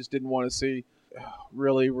thing, and I just didn't want to see.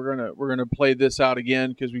 Really, we're gonna play this out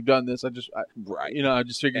again because we've done this. I just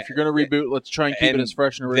figured if you're gonna reboot, let's try and keep it as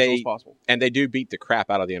fresh and original as possible. And they do beat the crap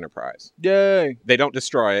out of the Enterprise. Yay! They don't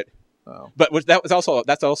destroy it. Oh. But that's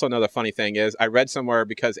also another funny thing is I read somewhere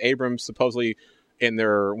because Abrams supposedly in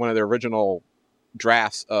one of their original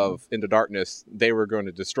drafts of Into Darkness they were going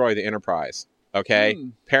to destroy the Enterprise. Okay,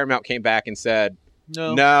 Paramount came back and said,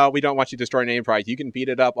 "No, we don't want you destroying the Enterprise. You can beat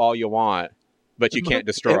it up all you want, but you can't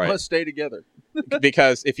destroy it. It must stay together."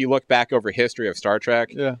 Because if you look back over history of Star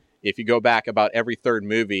Trek, if you go back about every third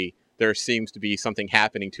movie, there seems to be something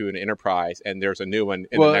happening to an Enterprise, and there's a new one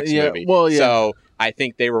in the next movie. So I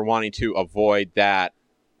think they were wanting to avoid that.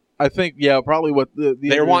 I think, probably what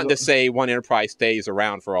they were wanting to say one Enterprise stays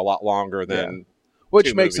around for a lot longer than.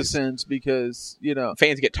 Which makes a sense because,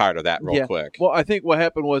 fans get tired of that real quick. Well, I think what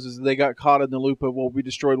happened was they got caught in the loop of, we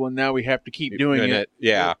destroyed one, now we have to keep doing it.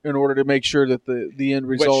 Yeah. In order to make sure that the end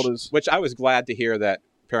result is. Which I was glad to hear that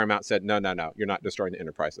Paramount said, no, you're not destroying the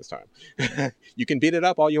Enterprise this time. You can beat it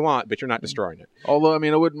up all you want, but you're not destroying it. Although,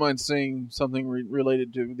 I wouldn't mind seeing something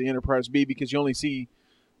related to the Enterprise B because you only see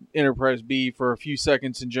Enterprise B for a few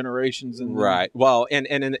seconds in Generations. Right. Well, and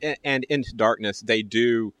Into Darkness, they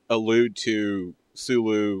do allude to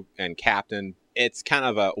Sulu and Captain. It's kind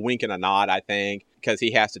of a wink and a nod, I think, because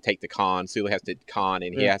he has to take the con. Sulu has to con,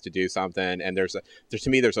 and he has to do something. And there's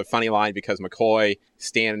a funny line because McCoy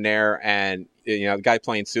standing there, and the guy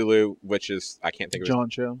playing Sulu, which is I can't think of John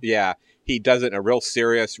Cho. Yeah, he does it in a real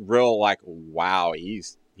serious, wow,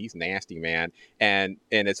 he's nasty, man. And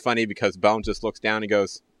it's funny because Bones just looks down and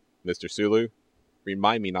goes, "Mr. Sulu,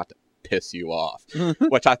 remind me not to piss you off,"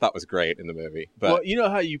 which I thought was great in the movie. But well, you know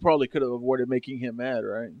how you probably could have avoided making him mad,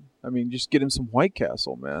 right? Just get him some White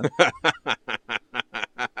Castle, man.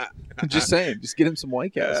 Just saying, just get him some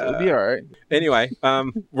White Castle. It'll be all right. Anyway,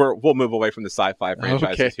 we'll move away from the sci-fi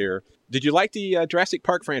franchises here. Did you like the Jurassic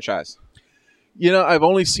Park franchise? I've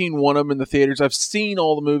only seen one of them in the theaters. I've seen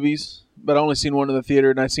all the movies, but I've only seen one in the theater,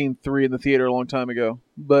 and I've seen 3 in the theater a long time ago.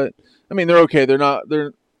 But they're okay.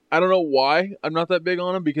 They're I don't know why I'm not that big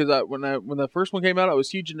on them because when the first one came out, I was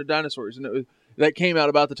huge into dinosaurs, and that came out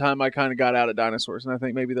about the time I kind of got out of dinosaurs, and I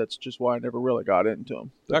think maybe that's just why I never really got into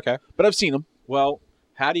them. Okay, but I've seen them. Well,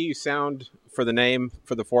 how do you sound for the name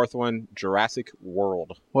for the fourth one, Jurassic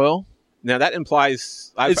World? Well, now that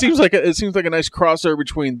implies it seems like a nice crossover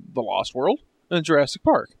between The Lost World and Jurassic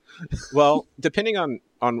Park. Well, depending on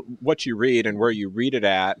what you read and where you read it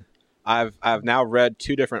at, I've now read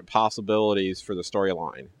 2 different possibilities for the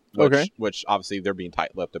storyline. Which obviously they're being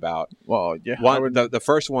tight-lipped about. Well, yeah. The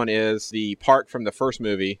first one is the park from the first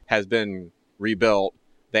movie has been rebuilt.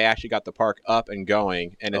 They actually got the park up and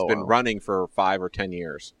going, and it's been running for 5 or 10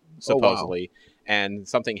 years, supposedly. And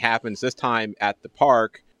something happens this time at the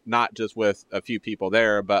park, not just with a few people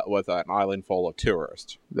there, but with an island full of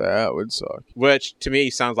tourists. That would suck. Which, to me,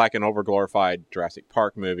 sounds like an overglorified Jurassic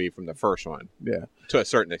Park movie from the first one. Yeah. To a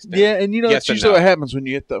certain extent. Yeah, and that's usually what happens when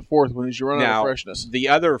you hit the fourth one is you run out of freshness. The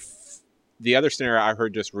other scenario I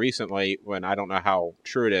heard just recently, when I don't know how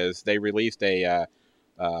true it is, they released a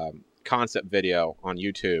concept video on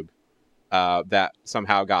YouTube that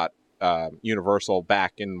somehow got Universal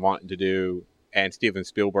back and wanting to do, and Steven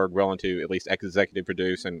Spielberg willing to at least executive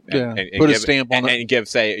produce and put a stamp on it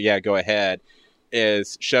and go ahead.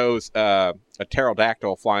 Shows a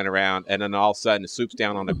pterodactyl flying around, and then all of a sudden it swoops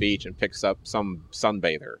down on the beach and picks up some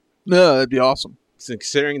sunbather. No, that'd be awesome. So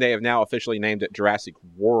considering they have now officially named it Jurassic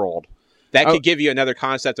World, that could give you another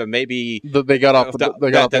concept of maybe they got off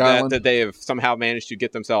the island. That they have somehow managed to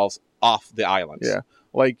get themselves off the islands. Yeah,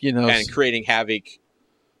 and creating havoc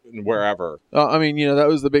wherever. That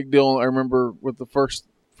was the big deal. I remember with the first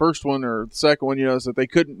one or the second one, is that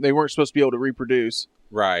they weren't supposed to be able to reproduce.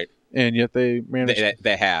 Right. And yet they managed.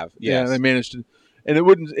 They have. Yes. Yeah, they managed to, and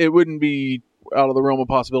it wouldn't be out of the realm of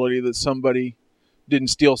possibility that somebody didn't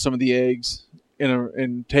steal some of the eggs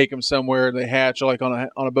and take them somewhere. They hatch like on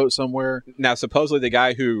a boat somewhere. Now, supposedly the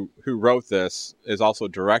guy who wrote this is also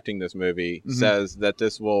directing this movie. Says that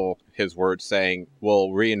this will, his words saying,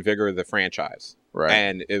 will reinvigorate the franchise. Right.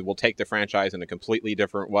 And it will take the franchise in a completely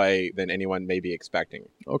different way than anyone may be expecting.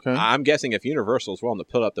 Okay. I'm guessing if Universal is willing to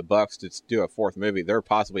put up the bucks to do a fourth movie, they're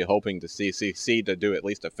possibly hoping to see to do at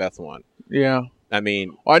least a fifth one. Yeah. I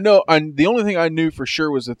mean, I know. The only thing I knew for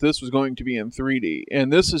sure was that this was going to be in 3D,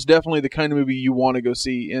 and this is definitely the kind of movie you want to go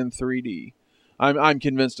see in 3D. I'm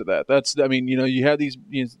convinced of that. I mean, you have these,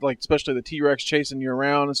 like especially the T-Rex chasing you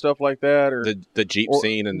around and stuff like that, or the Jeep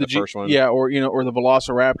scene in the first one. Yeah, or or the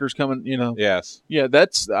Velociraptors coming. Yes. Yeah,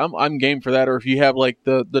 I'm game for that. Or if you have like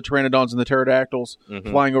the Pteranodons and the pterodactyls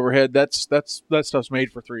flying overhead, that stuff's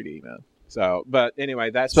made for 3D, man. So, but anyway,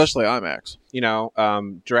 that's especially IMAX.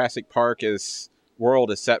 Jurassic Park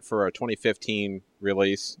World is set for a 2015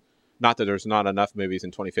 release. Not that there's not enough movies in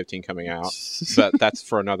 2015 coming out, but that's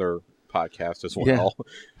for another podcast as well.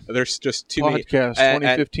 Yeah. There's just too many. Podcast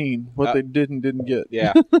 2015. What they didn't get.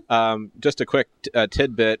 Yeah. Just a quick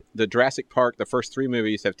tidbit. The Jurassic Park, the first 3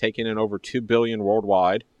 movies have taken in over $2 billion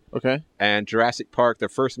worldwide. Okay. And Jurassic Park, the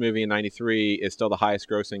first movie in '93, is still the highest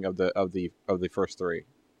grossing of the first 3.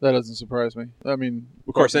 That doesn't surprise me. I mean,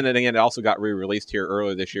 of course, and then again, it also got re-released here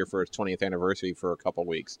earlier this year for its 20th anniversary for a couple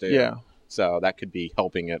weeks too. Yeah. So that could be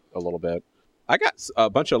helping it a little bit. I got a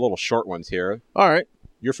bunch of little short ones here. All right.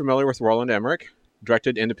 You're familiar with Roland Emmerich?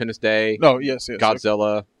 Directed Independence Day. No, yes.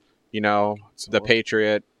 Godzilla. The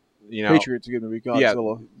Patriot. Patriot's a good movie.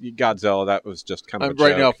 Godzilla. Yeah, Godzilla. That was just kind of a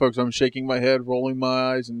right joke. now, folks. I'm shaking my head, rolling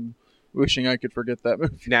my eyes, and wishing I could forget that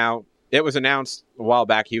movie. Now, it was announced a while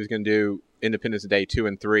back he was going to do Independence Day 2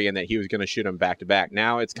 and 3, and that he was going to shoot them back to back.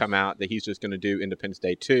 Now it's come out that he's just going to do Independence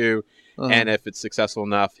Day 2, and if it's successful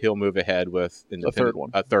enough, he'll move ahead with a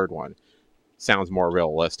third one. Sounds more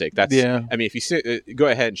realistic. I mean, if you go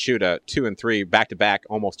ahead and shoot a 2 and 3 back to back,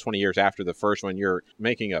 almost 20 years after the first one, you're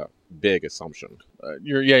making a big assumption.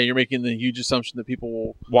 You're making the huge assumption that people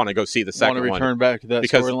will want to go see the second one. Want to return back to that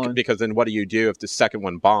storyline. Because then what do you do if the second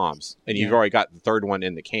one bombs and you've already got the third one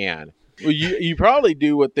in the can? Well, you probably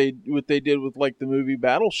do what they did with like the movie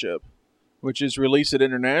Battleship, which is release it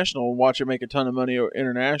international and watch it make a ton of money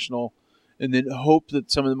international, and then hope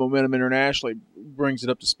that some of the momentum internationally brings it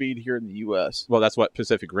up to speed here in the U.S. Well, that's what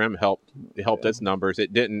Pacific Rim helped. It helped its numbers.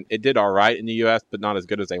 It did all right in the U.S., but not as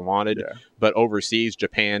good as they wanted. Yeah. But overseas,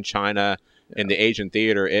 Japan, China, and the Asian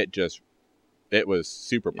theater, it was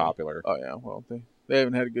super popular. Oh yeah, well they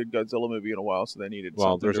haven't had a good Godzilla movie in a while, so they needed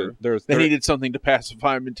they needed something to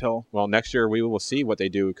pacify them until. Well, next year we will see what they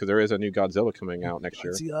do because there is a new Godzilla coming out next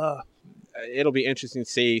year. It'll be interesting to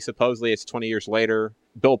see. Supposedly it's 20 years later.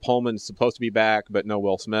 Bill Pullman's supposed to be back, but no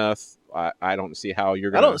Will Smith. I don't see how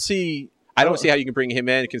you're going to... I don't see how you can bring him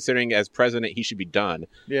in, considering as president he should be done.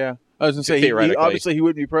 Yeah. I was going to say, he obviously he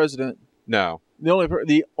wouldn't be president. No.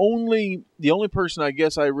 The only person I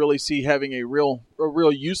guess I really see having a real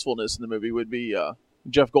usefulness in the movie would be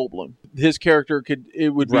Jeff Goldblum. His character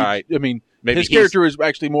right. I mean, maybe his character is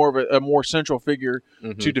actually more of a more central figure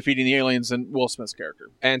to defeating the aliens than Will Smith's character.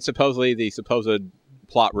 And supposedly the supposed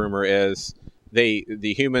plot rumor is the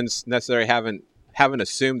humans necessarily haven't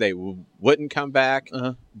assumed they wouldn't come back,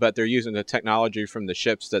 but they're using the technology from the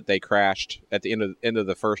ships that they crashed at the end of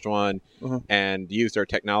the first one, and use their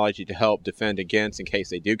technology to help defend against in case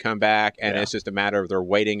they do come back. And it's just a matter of their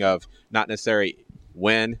waiting of not necessarily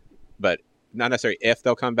when, but not necessarily if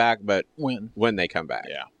they'll come back, but when they come back.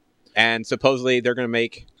 Yeah. And supposedly they're going to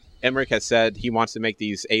make. Emmerich has said he wants to make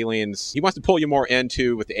these aliens. He wants to pull you more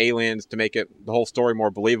into with the aliens to make the whole story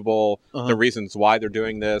more believable. The reasons why they're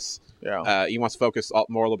doing this. Yeah. He wants to focus a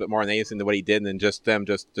little bit more on the aliens than what he did, than just them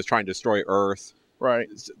just trying to destroy Earth. Right.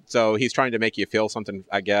 So he's trying to make you feel something,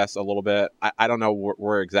 I guess, a little bit. I don't know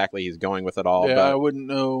where exactly he's going with it all. Yeah, but, I wouldn't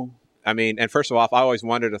know. I mean, and first of all, I always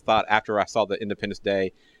wondered, thought after I saw the Independence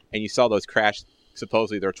Day, and you saw those crash.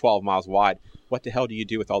 Supposedly they're 12 miles wide. What the hell do you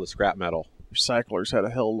do with all the scrap metal? Recyclers had a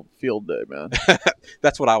hell of a field day, man.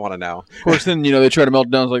 That's what I want to know. Of course, then they try to melt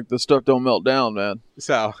it down. It's like the stuff don't melt down, man.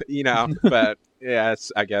 So but yeah,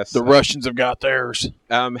 it's, I guess the Russians have got theirs.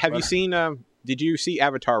 Have you seen? Did you see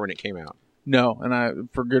Avatar when it came out? No, and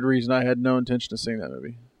for good reason. I had no intention of seeing that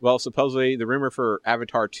movie. Well, supposedly the rumor for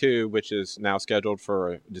Avatar 2, which is now scheduled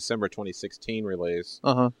for a December 2016 release.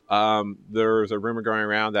 There's a rumor going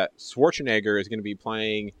around that Schwarzenegger is going to be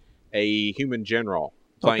playing a human general.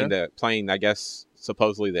 Playing, I guess,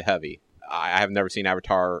 supposedly the Heavy. I have never seen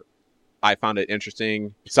Avatar. I found it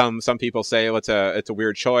interesting. Some people say it's a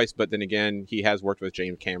weird choice, but then again, he has worked with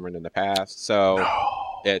James Cameron in the past, so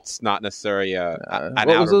it's not necessarily an what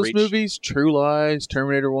was those movies? True Lies,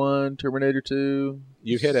 Terminator 1, Terminator 2.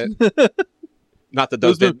 You hit it. Not that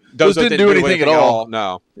those didn't do anything at all.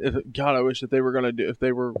 No. God, I wish that they were going to do. If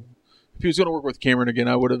he was going to work with Cameron again,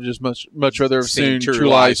 I would have just much rather have seen True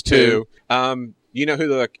Lies 2. You know who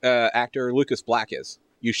the actor Lucas Black is?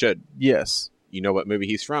 You should. Yes. You know what movie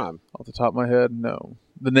he's from? Off the top of my head, no.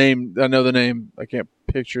 The name, I know the name. I can't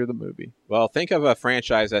picture the movie. Well, think of a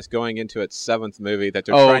franchise that's going into its 7th movie that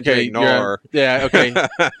they're trying to ignore. Yeah, okay.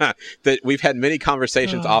 That we've had many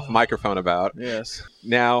conversations off microphone about. Yes.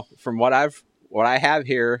 Now, from what I have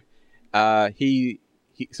here, he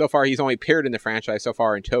so far he's only appeared in the franchise so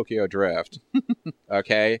far in Tokyo Drift.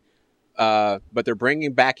 Okay. But they're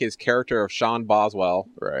bringing back his character of Sean Boswell.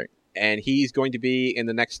 Right. And he's going to be in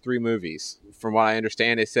the next 3 movies. From what I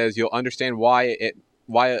understand, it says you'll understand why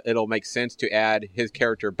it'll make sense to add his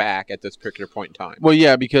character back at this particular point in time. Well,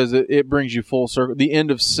 yeah, because it brings you full circle. The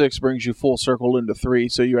end of 6 brings you full circle into 3,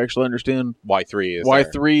 so you actually understand why 3 is why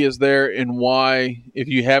there. 3 is there, and why, if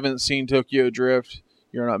you haven't seen Tokyo Drift,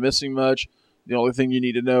 you're not missing much. The only thing you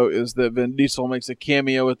need to know is that Vin Diesel makes a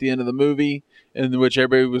cameo at the end of the movie, in which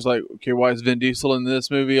everybody was like, okay, why is Vin Diesel in this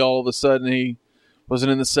movie? All of a sudden, he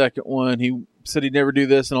wasn't in the second one. He said he'd never do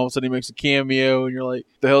this, and all of a sudden he makes a cameo, and you're like,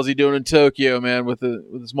 the hell's he doing in Tokyo, man, with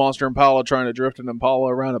his monster Impala trying to drift an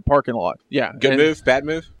Impala around a parking lot? Yeah. Good move, bad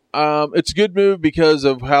move? It's a good move because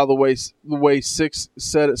of how the way 6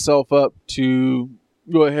 set itself up to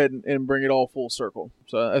go ahead and bring it all full circle.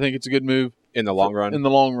 So I think it's a good move. In the long run? In the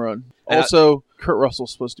long run. Also, Kurt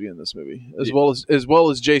Russell's supposed to be in this movie, as well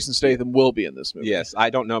as Jason Statham will be in this movie. Yes, I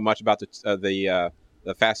don't know much about the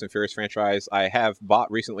Fast and Furious franchise. I have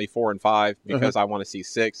bought recently 4 and 5 because I want to see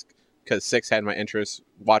 6, because 6 had my interest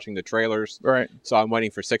watching the trailers. Right. So I'm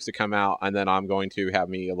waiting for 6 to come out, and then I'm going to have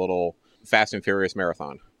me a little Fast and Furious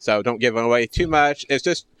marathon. So don't give away too much. It's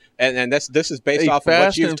just, and this is based off of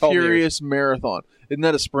what you've told me. Fast and Furious marathon. Isn't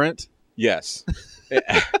that a sprint? Yes.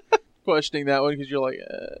 Questioning that one because you're like,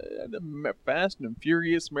 Fast and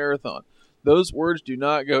Furious marathon. Those words do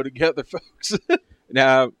not go together, folks.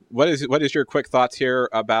 Now, what is your quick thoughts here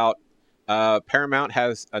about Paramount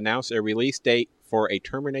has announced a release date for a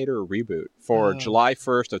Terminator reboot for July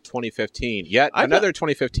 1st of 2015. Yet another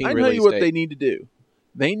 2015 release date. I tell you what they need to do.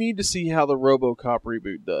 They need to see how the RoboCop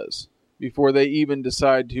reboot does before they even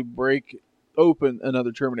decide to break open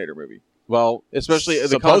another Terminator movie. Well, especially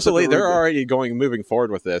supposedly they're already moving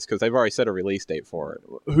forward with this because they've already set a release date for it.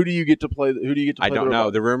 Who do you get to play? I don't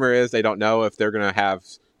know. The rumor is they don't know if they're going to have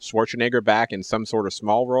Schwarzenegger back in some sort of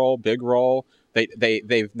small role, big role.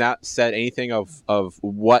 They've not said anything of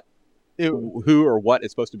what, who or what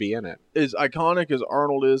is supposed to be in it. As iconic as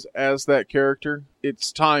Arnold is as that character,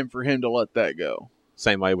 it's time for him to let that go.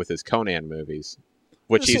 Same way with his Conan movies,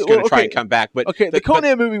 which he's going to try and come back. But the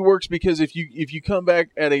Conan movie works because if you come back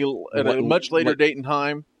at a much later date and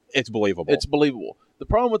time, it's believable. It's believable. The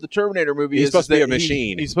problem with the Terminator movie is supposed to be a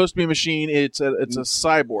machine. He's supposed to be a machine. It's a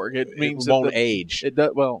cyborg. It means it won't age. It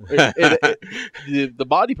does, well, the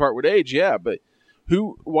body part would age, yeah. But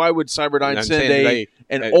why would Cyberdyne send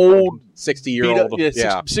an old 60-year-old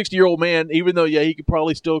 60-year-old man, even though he could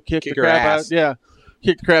probably still kick the crap out. Yeah,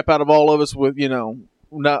 kick the crap out of all of us with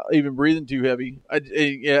not even breathing too heavy.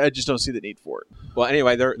 I just don't see the need for it. Well,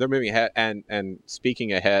 anyway, they're moving ahead, and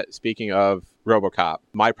speaking of RoboCop,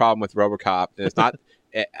 my problem with RoboCop is not.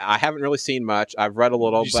 I haven't really seen much. I've read a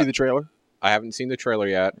little. Did you see the trailer? I haven't seen the trailer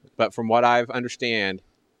yet, but from what I understand,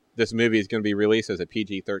 this movie is going to be released as a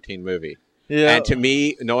PG-13 movie. Yeah. And to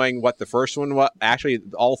me, knowing what the first one was, actually,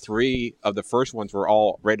 all 3 of the first ones were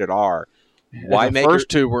all rated R. Why the first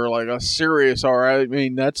 2 were like a serious R? I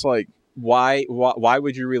mean, that's like. Why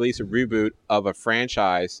would you release a reboot of a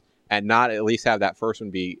franchise and not at least have that first one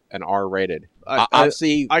be an R-rated? I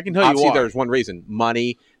can tell you why. There's one reason: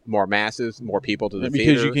 money, more masses, more people to the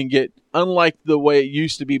theater. Because you can get, unlike the way it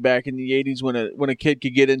used to be back in the 80s when a kid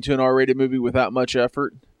could get into an R-rated movie without much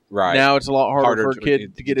effort. Right. Now it's a lot harder for a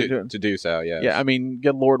kid to get into it. To do so, yeah. Yeah, I mean,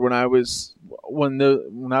 good Lord, when I was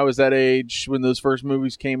that age, when those first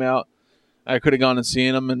movies came out, I could have gone and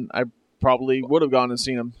seen them, and I probably would have gone and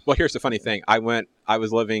seen them. Well, here's the funny thing. I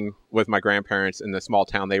was living with my grandparents in the small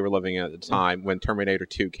town they were living in at the time when Terminator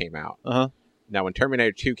 2 came out. Uh-huh. Now, when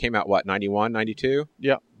Terminator 2 came out, what, 91, 92?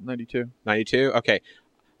 Yeah, 92. 92? Okay.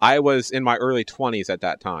 I was in my early 20s at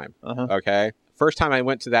that time. Uh-huh. Okay? First time I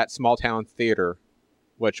went to that small town theater,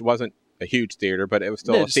 which wasn't a huge theater, but it was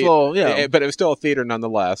still a theater. But it was still a theater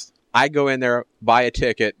nonetheless. I go in there, buy a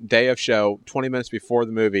ticket, day of show, 20 minutes before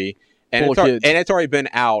the movie, and it's already been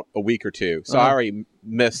out a week or two. So I already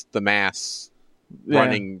missed the mass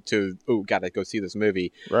running to, got to go see this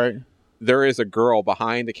movie. Right. There is a girl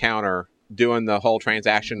behind the counter doing the whole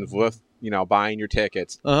transaction with, buying your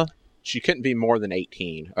tickets. Uh-huh. She couldn't be more than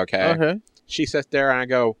 18, okay? She sits there and I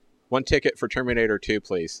go, 1 ticket for Terminator 2,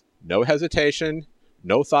 please. No hesitation.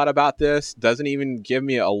 No thought about this. Doesn't even give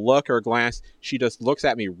me a look or a glance. She just looks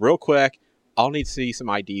at me real quick. I'll need to see some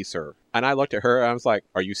ID, sir. And I looked at her and I was like,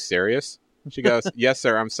 are you serious? She goes, yes,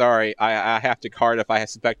 sir. I'm sorry. I have to card if I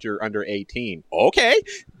suspect you're under 18. Okay.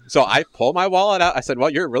 So I pull my wallet out. I said, well,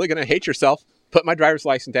 you're really going to hate yourself. Put my driver's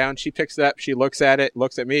license down. She picks it up. She looks at it,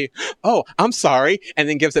 looks at me. Oh, I'm sorry. And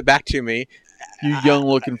then gives it back to me. You young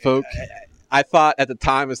looking folk. I thought at the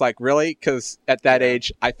time, it was like, really? Because at that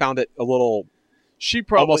age, I found it a little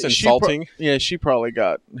almost insulting. She probably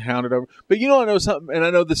got hounded over. But you know, I know something, and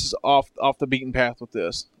I know this is off the beaten path with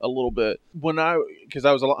this a little bit. Because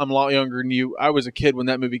I'm a lot younger than you. I was a kid when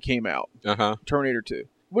that movie came out. Terminator 2.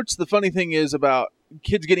 What's the funny thing is about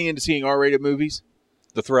kids getting into seeing R-rated movies?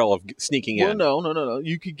 The thrill of sneaking in. Well, no.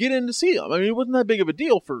 You could get in to see them. I mean, it wasn't that big of a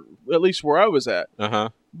deal for at least where I was at.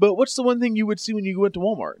 But what's the one thing you would see when you went to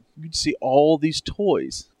Walmart? You'd see all these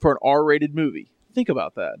toys for an R-rated movie. Think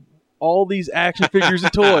about that. All these action figures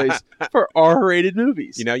and toys for R-rated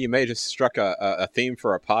movies. You know, you may have just struck a theme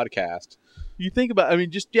for a podcast. You think about,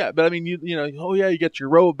 you know, oh yeah, you got your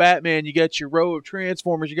row of Batman, you got your row of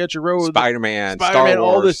Transformers, you got your row of Spider-Man, Star Wars,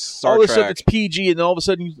 all this Trek. stuff that's PG, and all of a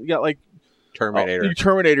sudden you got like Terminator.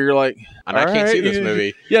 Terminator, you're like, and I can't see this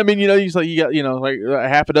movie. Yeah, I mean, you know, you got, you know, like a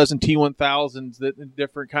half a dozen T-1000s, that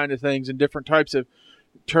different kind of things, and different types of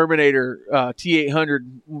Terminator, T-800,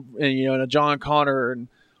 and you know, and a John Connor, and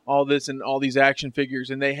all this, and all these action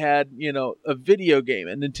figures, and they had, you know, a video game,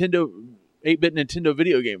 a Nintendo 8-bit Nintendo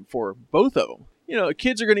video game for both of them. You know,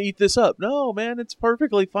 kids are going to eat this up. No, man, it's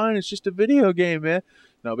perfectly fine. It's just a video game, man.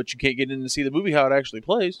 No, but you can't get in to see the movie how it actually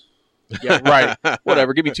plays. Yeah, right.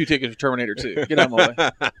 Whatever. Give me 2 tickets for Terminator 2. Get out of my way.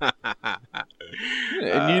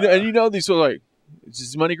 And you know these are like, is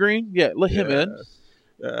his money green? Yeah, let him in.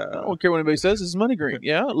 I don't care what anybody says. This is money green.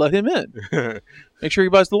 Yeah, let him in. Make sure he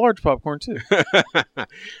buys the large popcorn too.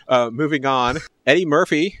 Moving on, Eddie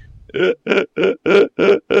Murphy. Yep.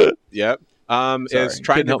 Is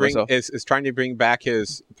trying to bring back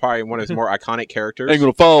his probably one of his more iconic characters. Ain't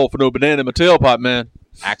gonna fall for no banana in my tailpipe, man.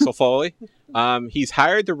 Axel Foley. He's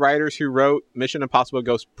hired the writers who wrote Mission Impossible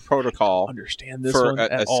Ghost Protocol for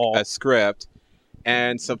a script,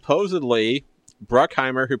 and supposedly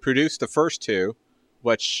Bruckheimer, who produced the first two,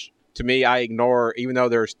 which to me I ignore, even though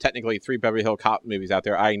there's technically 3 Beverly Hills Cop movies out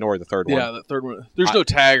there, I ignore the third one. Yeah, the third one. There's no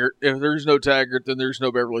Taggart. If there's no Taggart, then there's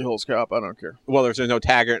no Beverly Hills Cop. I don't care. Well, there's no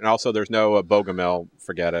Taggart, and also there's no Bogomil.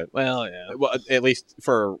 Forget it. Well, yeah. Well, at least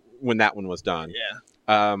for when that one was done. Yeah.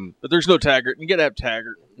 But there's no Taggart. You gotta have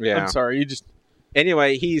Taggart. Yeah. I'm sorry.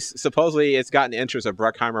 Anyway, he's supposedly, it's gotten the interest of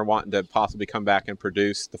Bruckheimer wanting to possibly come back and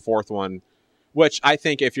produce the fourth one, which I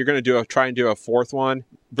think if you're going to try and do a fourth one,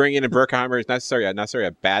 bringing in Bruckheimer is necessarily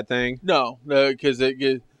a bad thing. No, because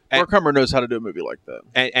Bruckheimer knows how to do a movie like that.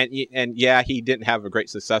 And yeah, he didn't have a great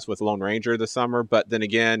success with Lone Ranger this summer, but then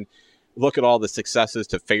again, look at all the successes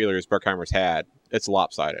to failures Bruckheimer's had. It's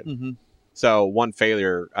lopsided. Mm-hmm. So one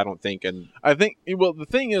failure, I don't think. And I think, well, the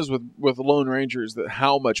thing is with Lone Ranger is that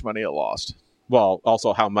how much money it lost. Well,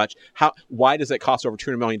 also why does it cost over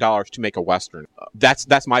 $200 million to make a Western?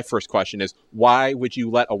 That's my first question is, why would you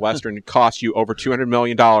let a Western cost you over $200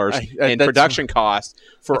 million in production costs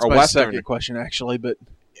for a Western? That's my second question, actually, but...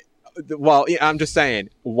 Well, I'm just saying,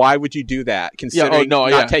 why would you do that, considering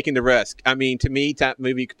not taking the risk? I mean, to me, that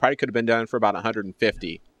movie probably could have been done for about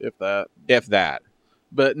 $150. If that.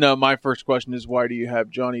 But no, my first question is, why do you have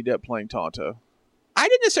Johnny Depp playing Tonto? I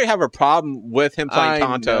didn't necessarily have a problem with him playing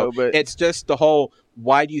Tonto. But it's just the whole,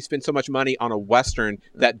 why do you spend so much money on a Western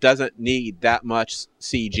that doesn't need that much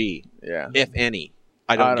CG? Yeah. If any.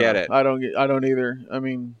 I don't get it. I don't either. I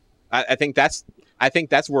mean, I think that's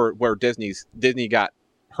where Disney got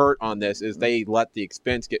hurt on this, is they let the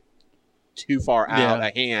expense get too far out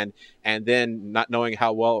of hand, and then not knowing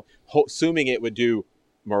how well, assuming it would do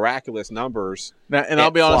miraculous numbers. Now, and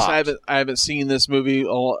I'll be honest, I haven't seen this movie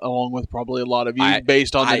along with probably a lot of you,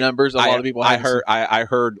 based on the numbers. A lot of people. I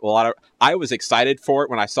heard a lot of. I was excited for it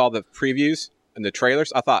when I saw the previews and the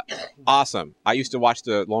trailers. I thought, awesome. I used to watch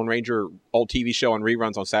the Lone Ranger old TV show on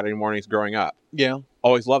reruns on Saturday mornings growing up. Yeah,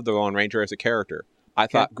 always loved the Lone Ranger as a character. I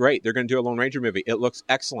thought, great, they're going to do a Lone Ranger movie. It looks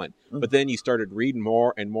excellent. Mm-hmm. But then you started reading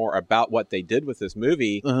more and more about what they did with this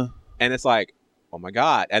movie, and it's like, oh my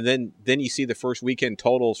God. And then you see the first weekend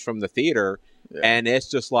totals from the theater, and it's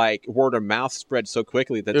just like word of mouth spread so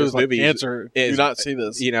quickly that this movie do not see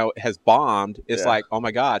this. Has bombed. It's like, oh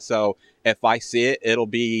my God. So if I see it, it'll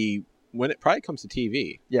be when it probably comes to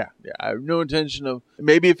TV. Yeah. I have no intention of,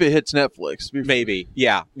 maybe if it hits Netflix. Maybe.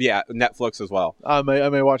 Yeah. Netflix as well. I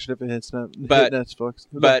may watch it if it hits Netflix.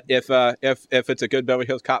 But if it's a good Beverly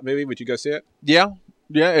Hills Cop movie, would you go see it? Yeah.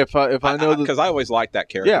 If I know, because I always liked that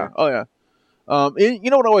character. Yeah. Oh yeah. You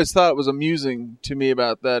know what I always thought was amusing to me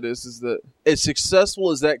about that is that as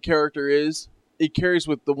successful as that character is, it carries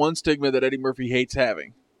with the one stigma that Eddie Murphy hates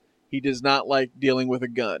having. he does not like dealing with a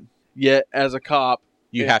gun. Yet, as a cop,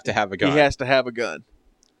 You have to have a gun. He has to have a gun.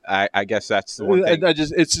 I guess that's the one thing.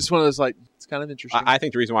 It's just one of those, like, it's kind of interesting. I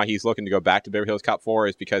think the reason why he's looking to go back to Beverly Hills Cop 4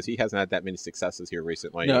 is because he hasn't had that many successes here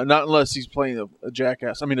recently. No, not unless he's playing a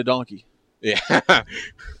jackass. I mean, a donkey. Yeah.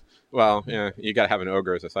 Well, yeah, you got to have an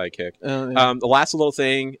ogre as a sidekick. Yeah. The last little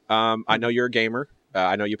thing, I know you're a gamer.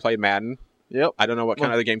 I know you play Madden. Yep. I don't know what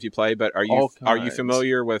kind of other games you play, but are you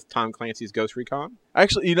familiar with Tom Clancy's Ghost Recon?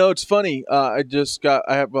 Actually, it's funny. I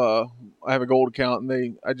have a gold account,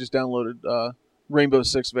 and I just downloaded Rainbow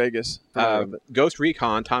Six Vegas. Ghost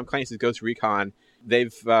Recon, Tom Clancy's Ghost Recon.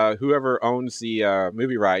 They've whoever owns the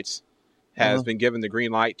movie rights has been given the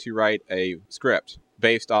green light to write a script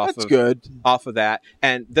based off of that.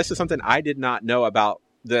 And this is something I did not know about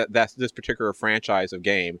this particular franchise of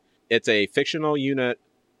game. It's a fictional unit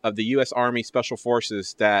of the U.S. Army Special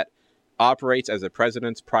Forces that operates as a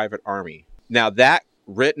president's private army. Now, that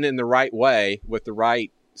written in the right way with the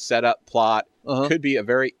right setup plot could be a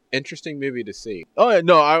very interesting movie to see. Oh yeah,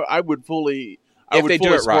 no, I would fully. If they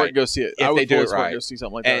do it right, go see it. If they do it right, go see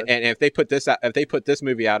something like that. And if they put this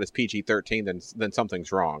movie out as PG-13, then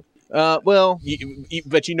something's wrong. Well,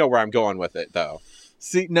 but you know where I'm going with it, though.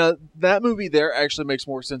 See, now that movie there actually makes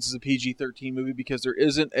more sense as a PG-13 movie because there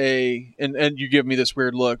isn't and you give me this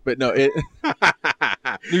weird look, but no,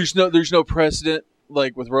 there's no precedent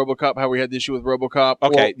like with RoboCop, how we had the issue with RoboCop.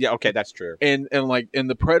 Okay, that's true. And like in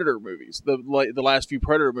the Predator movies, the last few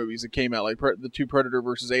Predator movies that came out, like the two Predator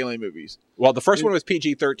versus Alien movies. Well, the first one was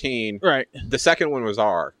PG-13, right? The second one was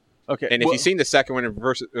R. Okay, and if you've seen the second one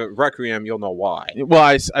versus Requiem, you'll know why. Well,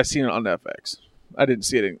 I seen it on FX. I didn't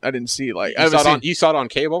see it. I didn't see like you saw it on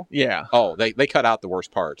cable. Yeah. Oh, they cut out the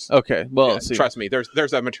worst parts. Okay. Well, trust me.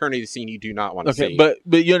 There's a maternity scene you do not want to see. But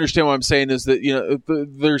you understand what I'm saying is that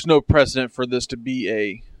there's no precedent for this to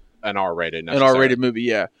be an R-rated movie.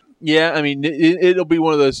 Yeah. Yeah. I mean, it'll be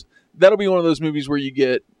one of those. That'll be one of those movies where you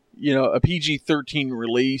get a PG-13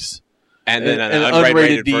 release and then an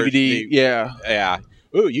unrated DVD. Version. Yeah. Yeah.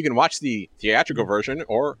 Ooh, you can watch the theatrical version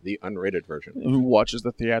or the unrated version. Who watches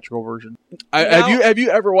the theatrical version? Have you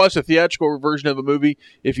ever watched a theatrical version of a movie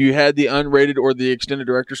if you had the unrated or the extended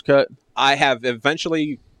director's cut? I have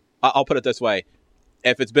eventually. I'll put it this way: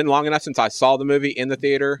 if it's been long enough since I saw the movie in the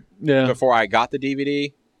theater, before I got the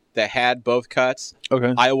DVD that had both cuts,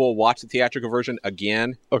 I will watch the theatrical version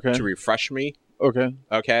again to refresh me.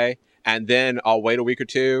 Okay, and then I'll wait a week or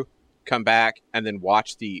two, come back, and then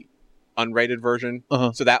watch the unrated version,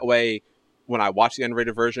 so that way when I watch the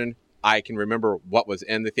unrated version I can remember what was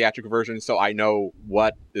in the theatrical version, so I know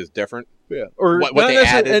what is different. Yeah, or what they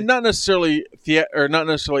added, and not necessarily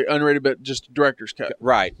unrated, but just director's cut.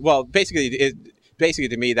 Right. Well, basically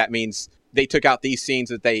to me that means they took out these scenes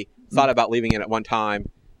that they thought about leaving in at one time,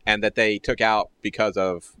 and that they took out because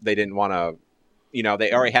of they didn't want to.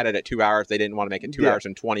 They already had it at 2 hours. They didn't want to make it 2 hours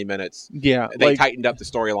and 20 minutes. Yeah. They tightened up the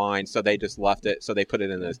storyline, so they just left it. So they put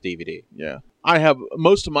it in this DVD. Yeah. I have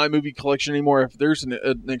most of my movie collection anymore. If there's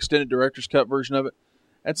an extended director's cut version of it,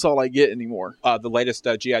 that's all I get anymore. The latest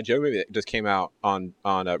G.I. Joe movie that just came out on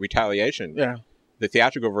Retaliation. Yeah. The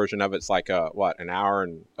theatrical version of it's like, an hour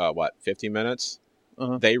and, 15 minutes?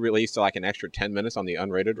 They released like an extra 10 minutes on the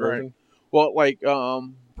unrated version. Well,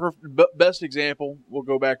 best example, we'll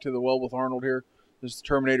go back to the well with Arnold here. This is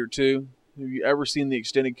Terminator 2. Have you ever seen the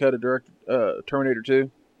extended cut of Terminator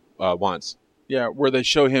 2? Once. Yeah, where they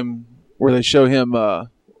show him. They're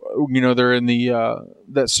in the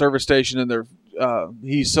that service station, and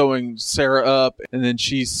he's sewing Sarah up, and then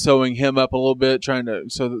she's sewing him up a little bit, trying to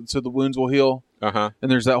so the wounds will heal. And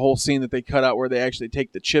there's that whole scene that they cut out where they actually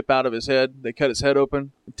take the chip out of his head. They cut his head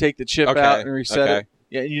open, take the chip out, and reset it.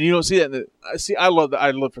 Yeah, you don't see that. I love that.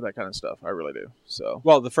 I live for that kind of stuff. I really do. So,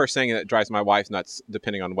 well, the first thing that drives my wife nuts,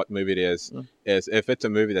 depending on what movie it is if it's a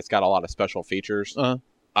movie that's got a lot of special features.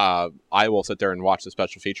 I will sit there and watch the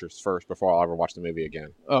special features first before I'll ever watch the movie again.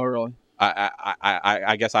 Oh, really?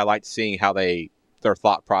 I guess I like seeing how their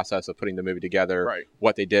thought process of putting the movie together,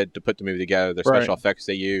 what they did to put the movie together, their special effects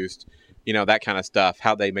they used, that kind of stuff.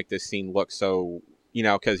 How they make this scene look so.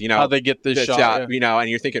 Because how they get this shot, and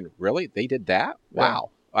you're thinking, really, they did that?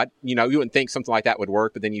 Wow. You wouldn't think something like that would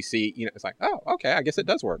work, but then you see, it's like, oh, okay, I guess it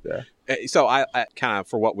does work. Yeah. So I kind of,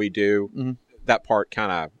 for what we do, that part kind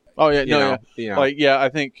of. Oh yeah, I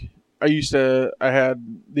think I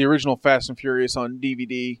had the original Fast and Furious on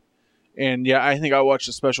DVD, and I think I watched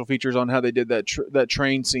the special features on how they did that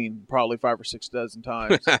train scene probably 5 or 6 dozen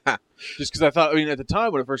times, just because I thought, at the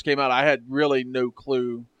time when it first came out, I had really no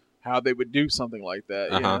clue how they would do something like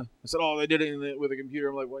that. You Uh-huh. know? I said, "Oh, they did it with a computer."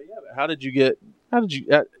 I'm like, "Well, yeah, but how did you?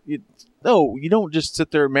 No, you don't just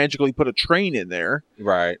sit there and magically put a train in there."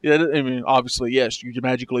 Right. Yeah, I mean, obviously, yes, you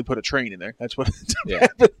magically put a train in there. That's what it's Yeah.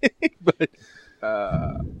 happening. But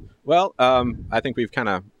Well, I think we've kind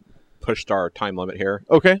of pushed our time limit here.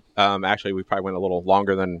 okay, Actually, we probably went a little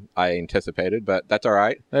longer than I anticipated, but that's all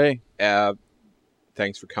right. hey,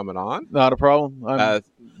 Thanks for coming on. not a problem.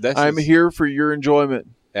 I'm here for your enjoyment.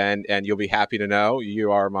 and you'll be happy to know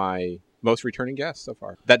you are my most returning guest so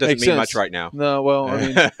far. That doesn't Makes mean sense. much right now. No, well, I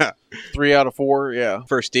mean, 3 out of 4, yeah.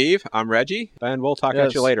 For Steve, I'm Reggie, and we'll talk at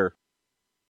Yes. you later.